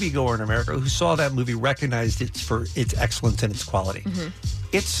every moviegoer in America who saw that movie, recognized it for its excellence and its quality.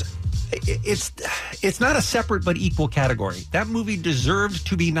 It's not a separate but equal category. That movie deserved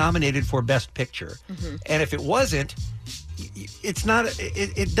to be nominated for Best Picture. And if it wasn't, it's not.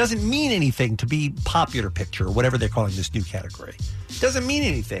 It doesn't mean anything to be popular picture or whatever they're calling this new category. It doesn't mean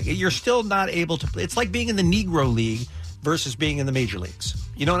anything. You're still not able to. It's like being in the Negro League versus being in the major leagues.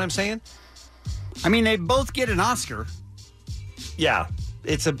 You know what I'm saying? I mean, they both get an Oscar. Yeah,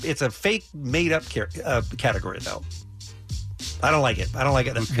 it's a fake made up category though. I don't like it. I don't like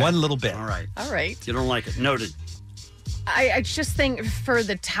it one little bit. All right. All right. You don't like it. Noted. I just think for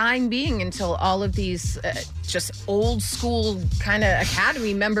the time being, until all of these just old school kind of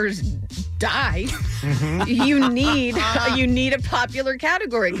Academy members die, you need a popular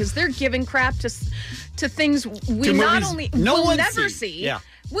category because they're giving crap to things we To not movies only no will one never sees. see, Yeah.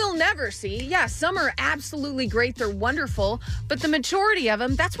 we'll never see. Yeah, some are absolutely great. They're wonderful. But the majority of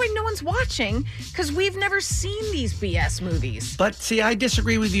them, that's why no one's watching, because we've never seen these BS movies. But see, I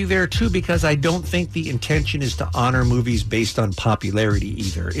disagree with you there too, because I don't think the intention is to honor movies based on popularity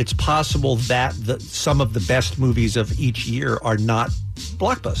either. It's possible that some of the best movies of each year are not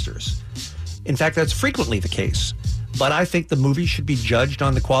blockbusters. In fact, that's frequently the case. But I think the movie should be judged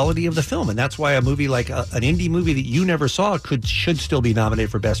on the quality of the film, and that's why a movie like an indie movie that you never saw should still be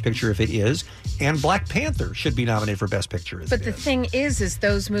nominated for Best Picture if it is, and Black Panther should be nominated for Best Picture. But the thing is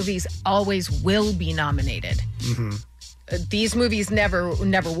those movies always will be nominated. Mm-hmm. These movies never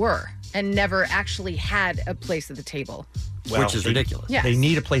were, and never actually had a place at the table. Which is ridiculous. Yes. They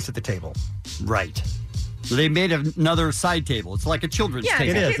need a place at the table. Right. They made another side table. It's like a children's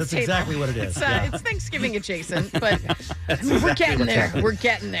table. It is. That's exactly what it is. It's Thanksgiving adjacent, but we're getting there. We're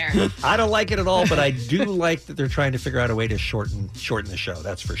getting there. I don't like it at all, but I do like that they're trying to figure out a way to shorten the show.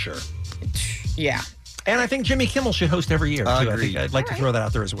 That's for sure. Yeah. And I think Jimmy Kimmel should host every year, too. I Agreed. think I'd like to throw that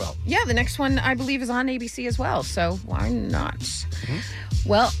out there as well. Yeah, the next one, I believe, is on ABC as well, so why not?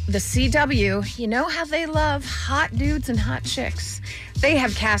 Well, the CW, you know how they love hot dudes and hot chicks. They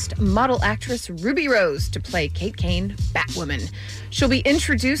have cast model actress Ruby Rose to play Kate Kane, Batwoman. She'll be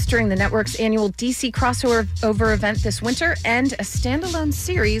introduced during the network's annual DC crossover event this winter, and a standalone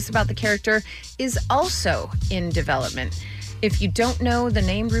series about the character is also in development. If you don't know the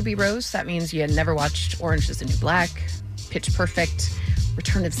name Ruby Rose, that means you never watched Orange is the New Black, Pitch Perfect,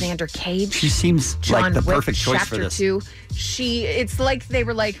 Return of Xander Cage. She seems John like the Wick, perfect choice Chapter for this. 2. It's like they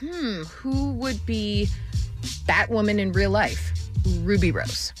were like, who would be Batwoman in real life? Ruby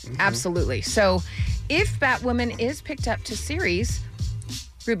Rose. Absolutely. So if Batwoman is picked up to series,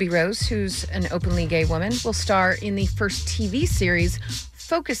 Ruby Rose, who's an openly gay woman, will star in the first TV series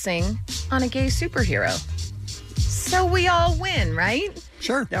focusing on a gay superhero. So we all win, right?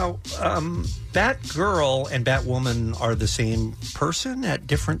 Sure. Now, Batgirl and Batwoman are the same person at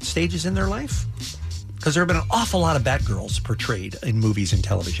different stages in their life? Because there have been an awful lot of Batgirls portrayed in movies and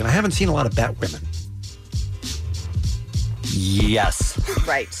television. I haven't seen a lot of Batwomen. Yes.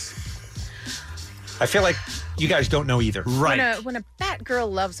 Right. I feel like you guys don't know either. When a Batgirl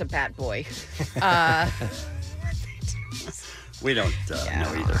loves a Batboy, we don't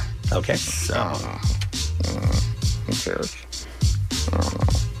know either. Okay. So. Who cares? I don't know.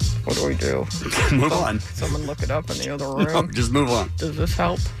 What do we do? Move on. Someone look it up in the other room. No, just move on. Does this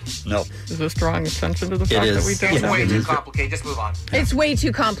help? No. Is this drawing attention to the It fact is. that we don't It's know? way too complicated. Just move on. It's way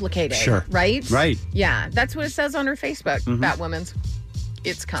too complicated. Sure. Right? Right. Yeah, that's what it says on her Facebook, Mhm. Batwoman's.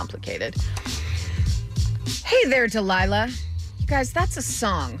 It's complicated. Hey there, Delilah. You guys, that's a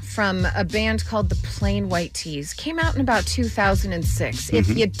song from a band called the Plain White T's. Came out in about 2006.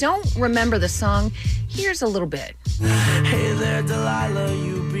 If you don't remember the song, here's a little bit. Hey there, Delilah,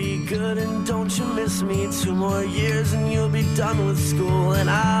 you be good and don't you miss me. 2 more years and you'll be done with school, and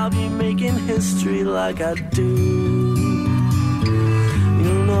I'll be making history like I do.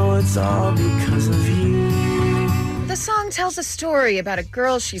 You know it's all because of you. The song tells a story about a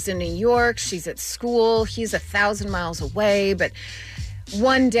girl. She's in New York. She's at school. He's 1,000 miles away, but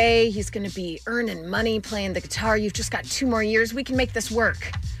one day he's going to be earning money playing the guitar. You've just got 2 more years. We can make this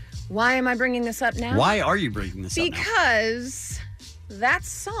work. Why am I bringing this up now? Why are you bringing this up now? Because that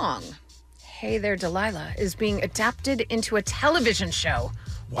song, Hey There, Delilah, is being adapted into a television show.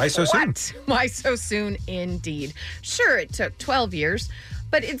 Why so soon? Why so soon, indeed. Sure, it took 12 years,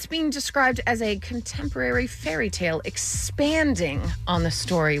 but it's being described as a contemporary fairy tale expanding on the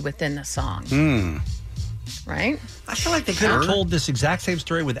story within the song. Right? I feel like they could have told this exact same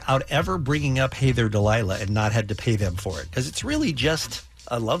story without ever bringing up Hey There, Delilah, and not had to pay them for it. Because it's really just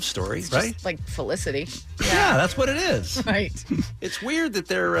a love story, It's right? just like Felicity. Yeah, that's what it is. Right. It's weird that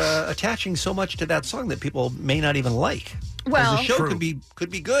they're attaching so much to that song that people may not even like. 'Cause Well, the show could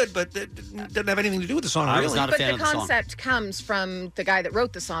be good, but it doesn't have anything to do with the song. Really, But the concept comes from the guy that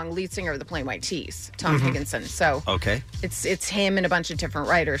wrote the song, lead singer of the Plain White T's, Tom Mhm. Higginson. So Okay. it's him and a bunch of different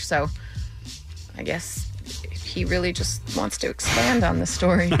writers. So I guess he really just wants to expand on the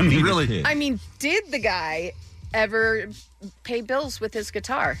story. I mean, really? I mean, did the guy ever pay bills with his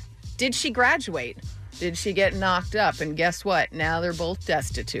guitar? Did she graduate? Did she get knocked up? And guess what? Now they're both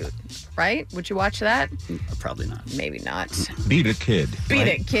destitute. Right? Would you watch that? Probably not. Maybe not. Beat it, kid. Beat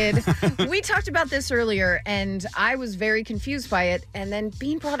it, kid. We talked about this earlier, and I was very confused by it. And then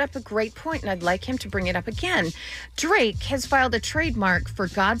Bean brought up a great point, and I'd like him to bring it up again. Drake has filed a trademark for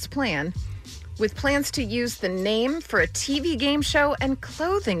God's Plan with plans to use the name for a TV game show and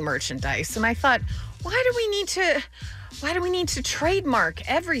clothing merchandise. And I thought, why do we need to Why do we need to trademark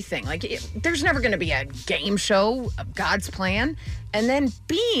everything? Like, there's never going to be a game show of God's Plan. And then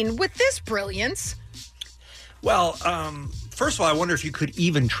Bean, with this brilliance. Well, first of all, I wonder if you could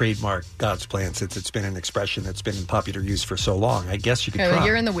even trademark God's Plan since it's been an expression that's been in popular use for so long. I guess you could try.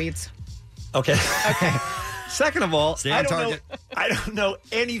 You're in the weeds. Okay. Okay. Second of all, Stay on target. I don't know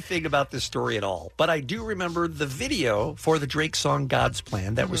anything about this story at all, but I do remember the video for the Drake song God's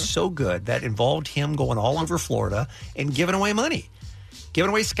Plan that was so good that involved him going all over Florida and giving away money, giving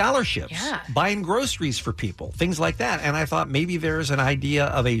away scholarships, buying groceries for people, things like that. And I thought maybe there's an idea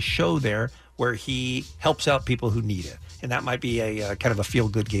of a show there where he helps out people who need it. And that might be a kind of a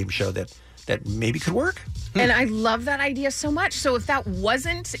feel-good game show that maybe could work. And I love that idea so much. So if that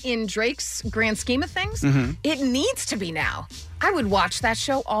wasn't in Drake's grand scheme of things, it needs to be now. I would watch that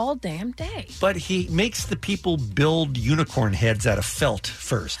show all damn day. But he makes the people build unicorn heads out of felt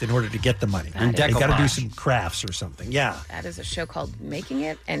first in order to get the money. And they got to do decoupage. some crafts or something. Yeah. That is a show called Making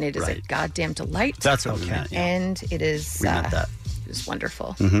It, and it is a goddamn delight. That's what we meant. Yeah. And it is, We meant that. It is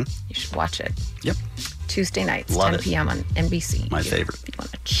wonderful. Mhm. You should watch it. Yep. Tuesday nights, Love 10 it. p.m. on NBC. My If favorite. you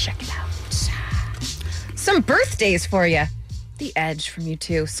want to check it out. Some birthdays for you. The Edge from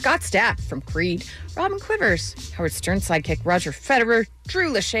U2, Scott Stapp from Creed, Robin Quivers, Howard Stern sidekick Roger Federer,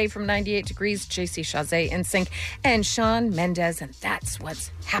 Drew Lachey from 98 Degrees, JC Chazé NSYNC, and Shawn Mendes, and that's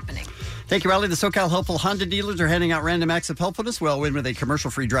what's happening. Thank you, Riley. The SoCal Helpful Honda dealers are handing out random acts of helpfulness. We'll win with a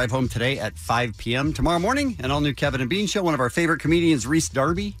commercial-free drive home today at 5 p.m. Tomorrow morning, an all-new Kevin and Bean show. One of our favorite comedians, Reese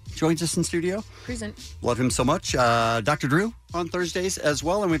Darby, joins us in studio. Present. Love him so much. Dr. Drew on Thursdays as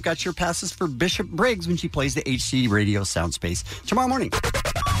well. And we've got your passes for Bishop Briggs when she plays the HC Radio Soundspace tomorrow morning.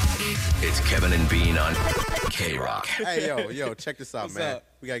 It's Kevin and Bean on K-Rock. Hey, yo, check this out, man.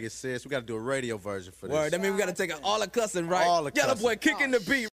 We got to get serious. We got to do a radio version for this. Word, that means we got to take out all the cussing, right? All the Yellow cussing. boy, kicking the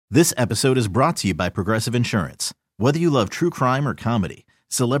beat. This episode is brought to you by Progressive Insurance. Whether you love true crime or comedy,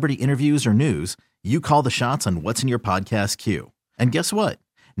 celebrity interviews or news, you call the shots on what's in your podcast queue. And guess what?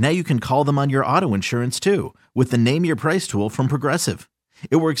 Now you can call them on your auto insurance too with the Name Your Price tool from Progressive.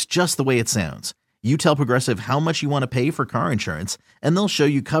 It works just the way it sounds. You tell Progressive how much you want to pay for car insurance, and they'll show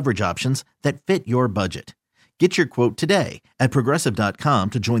you coverage options that fit your budget. Get your quote today at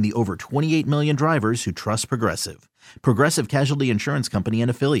Progressive.com to join the over 28 million drivers who trust Progressive. Progressive Casualty Insurance Company and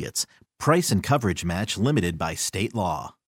Affiliates. Price and coverage match limited by state law.